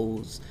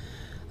compose.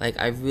 Like,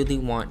 I really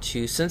want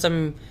to, since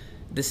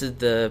this is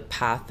the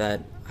path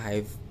that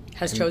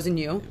chosen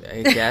you,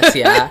 I guess.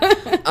 Yeah.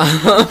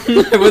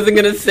 I wasn't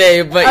gonna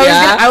say, but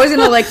I was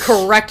gonna like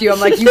correct you. I'm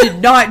like, you did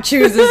not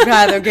choose this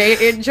path, okay?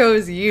 It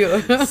chose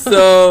you.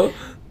 So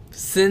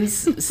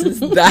since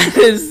that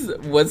is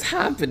what's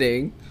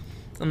happening,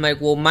 I'm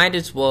like, well, might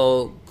as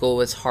well go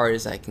as hard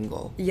as I can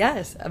go.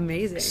 Yes,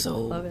 amazing. So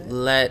love it.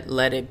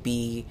 let it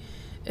be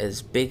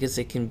as big as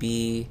it can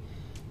be,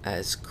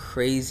 as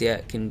crazy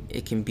it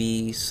can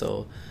be.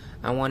 So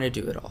I want to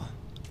do it all.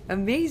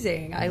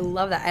 Amazing. I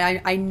love that.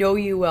 And I know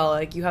you will.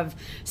 Like, you have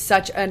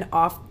such an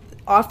off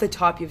the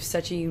top, you have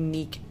such a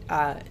unique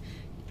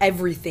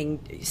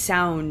everything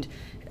sound.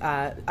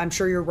 I'm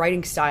sure your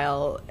writing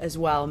style as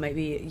well might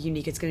be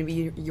unique. It's going to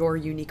be your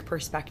unique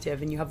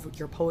perspective, and you have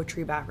your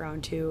poetry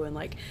background too. And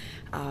like,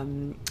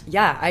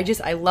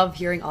 I love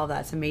hearing all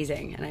that. It's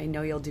amazing, and I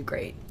know you'll do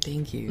great.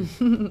 Thank you.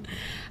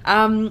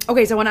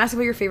 Okay, so I want to ask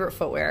about your favorite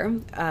footwear,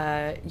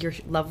 your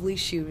lovely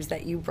shoes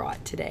that you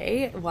brought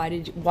today. Why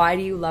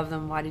do you love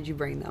them? Why did you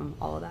bring them?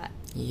 All of that.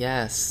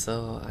 Yes,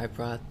 so I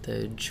brought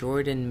the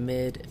Jordan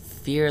Mid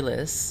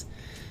Fearless.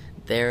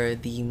 They're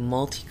the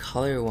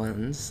multicolor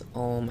ones.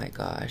 Oh my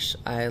gosh,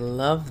 I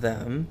love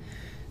them.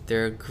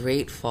 They're a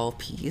great fall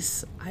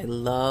piece. I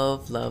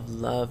love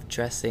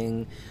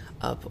dressing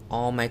up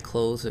all my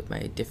clothes with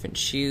my different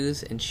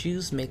shoes, and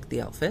shoes make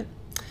the outfit.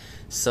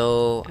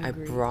 So I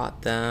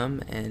brought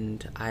them,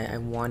 and I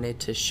wanted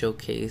to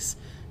showcase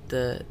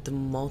the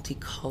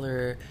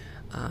multicolor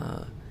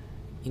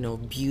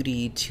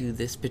beauty to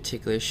this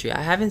particular shoe.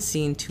 I haven't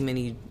seen too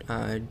many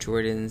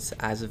Jordans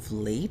as of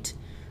late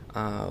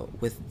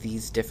with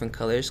these different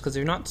colors, because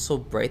they're not so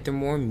bright, they're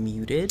more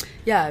muted.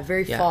 Yeah,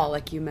 very fall,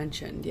 like you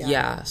mentioned.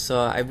 Yeah, so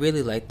I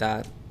really like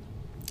that.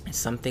 It's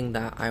something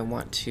that I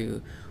want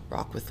to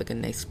rock with, like a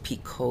nice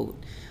peak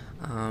coat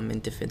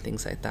and different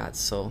things like that.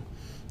 So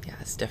yeah,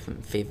 it's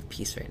definitely my favorite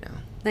piece right now.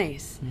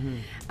 Nice. Mm-hmm.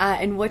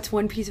 And what's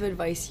one piece of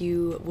advice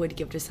you would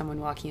give to someone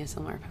walking a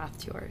similar path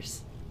to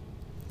yours?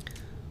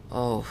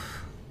 Oh,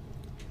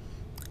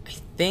 I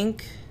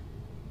think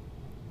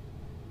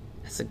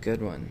that's a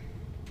good one.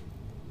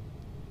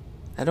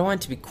 I don't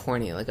want it to be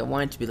corny. Like, I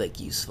want it to be, like,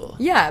 useful.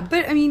 Yeah,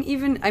 but,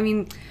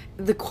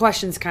 the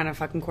question's kind of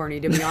fucking corny,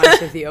 to be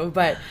honest with you.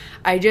 But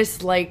I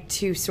just like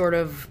to sort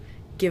of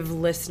give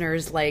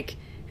listeners, like,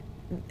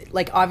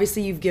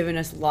 obviously you've given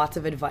us lots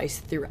of advice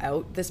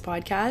throughout this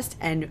podcast,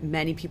 and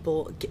many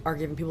people are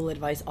giving people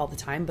advice all the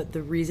time. But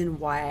the reason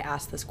why I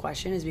asked this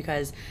question is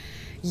because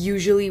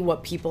usually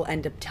what people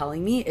end up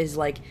telling me is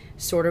like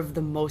sort of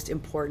the most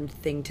important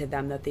thing to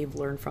them that they've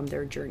learned from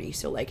their journey.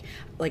 So like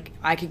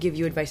I could give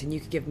you advice and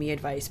you could give me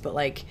advice, but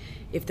like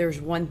if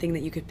there's one thing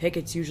that you could pick,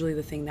 it's usually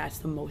the thing that's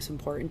the most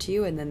important to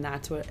you, and then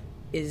that's what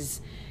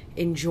is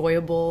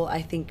enjoyable,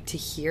 I think, to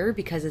hear,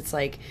 because it's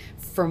like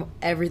from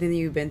everything that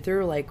you've been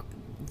through, like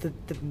the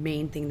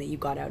main thing that you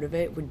got out of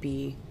it would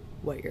be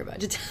what you're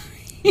about to tell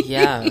me.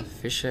 Yeah,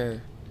 for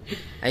sure.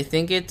 I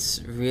think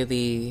it's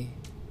really...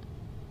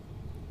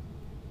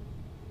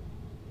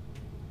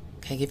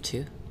 Can I give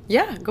two?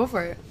 Yeah, go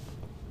for it.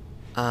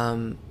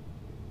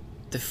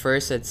 The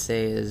first I'd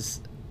say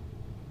is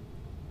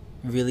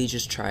really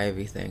just try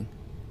everything.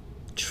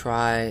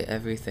 Try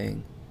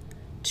everything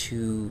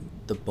to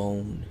the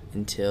bone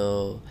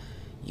until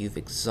you've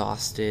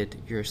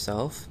exhausted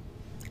yourself.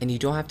 And you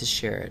don't have to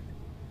share it.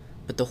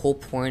 But the whole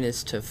point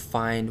is to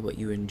find what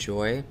you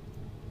enjoy.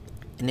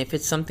 And if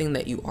it's something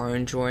that you are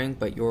enjoying,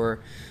 but you're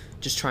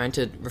just trying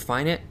to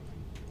refine it,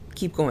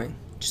 keep going.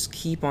 Just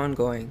keep on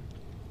going.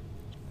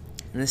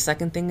 And the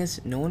second thing is,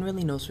 no one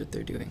really knows what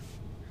they're doing.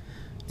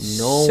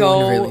 No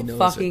one really knows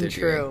what they're doing. So fucking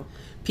true.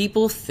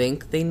 People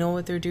think they know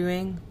what they're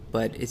doing,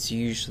 but it's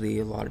usually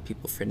a lot of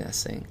people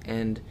finessing.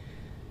 And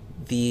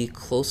the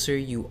closer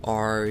you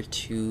are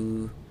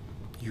to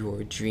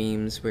your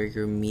dreams, where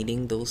you're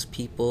meeting those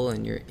people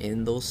and you're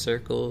in those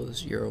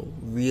circles, you'll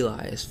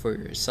realize for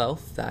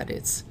yourself that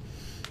it's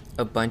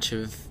a bunch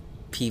of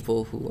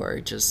people who are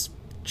just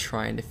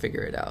trying to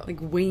figure it out. Like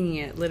winging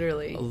it,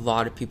 literally. A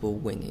lot of people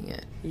winging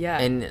it. Yeah.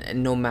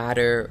 And no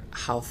matter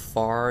how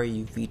far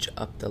you reach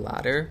up the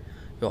ladder,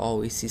 you'll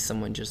always see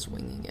someone just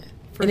winging it.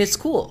 It's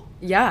cool.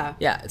 Yeah.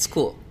 Yeah, it's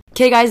cool.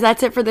 Okay, guys,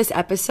 that's it for this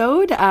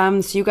episode.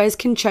 So you guys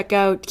can check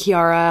out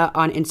Kiara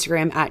on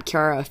Instagram at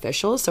Kiara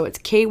Official. So it's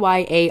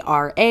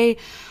KYARA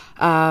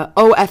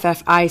OFFICIAL_.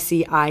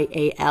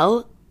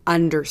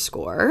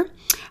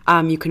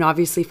 You can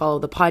obviously follow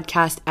the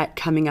podcast at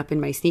Coming Up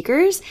in My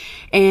Sneakers.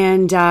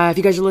 And if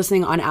you guys are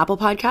listening on Apple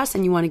Podcasts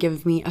and you want to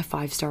give me a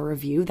 5-star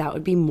review, that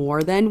would be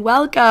more than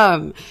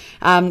welcome.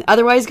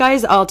 Otherwise,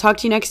 guys, I'll talk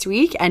to you next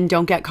week, and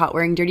don't get caught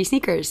wearing dirty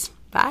sneakers.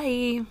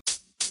 Bye.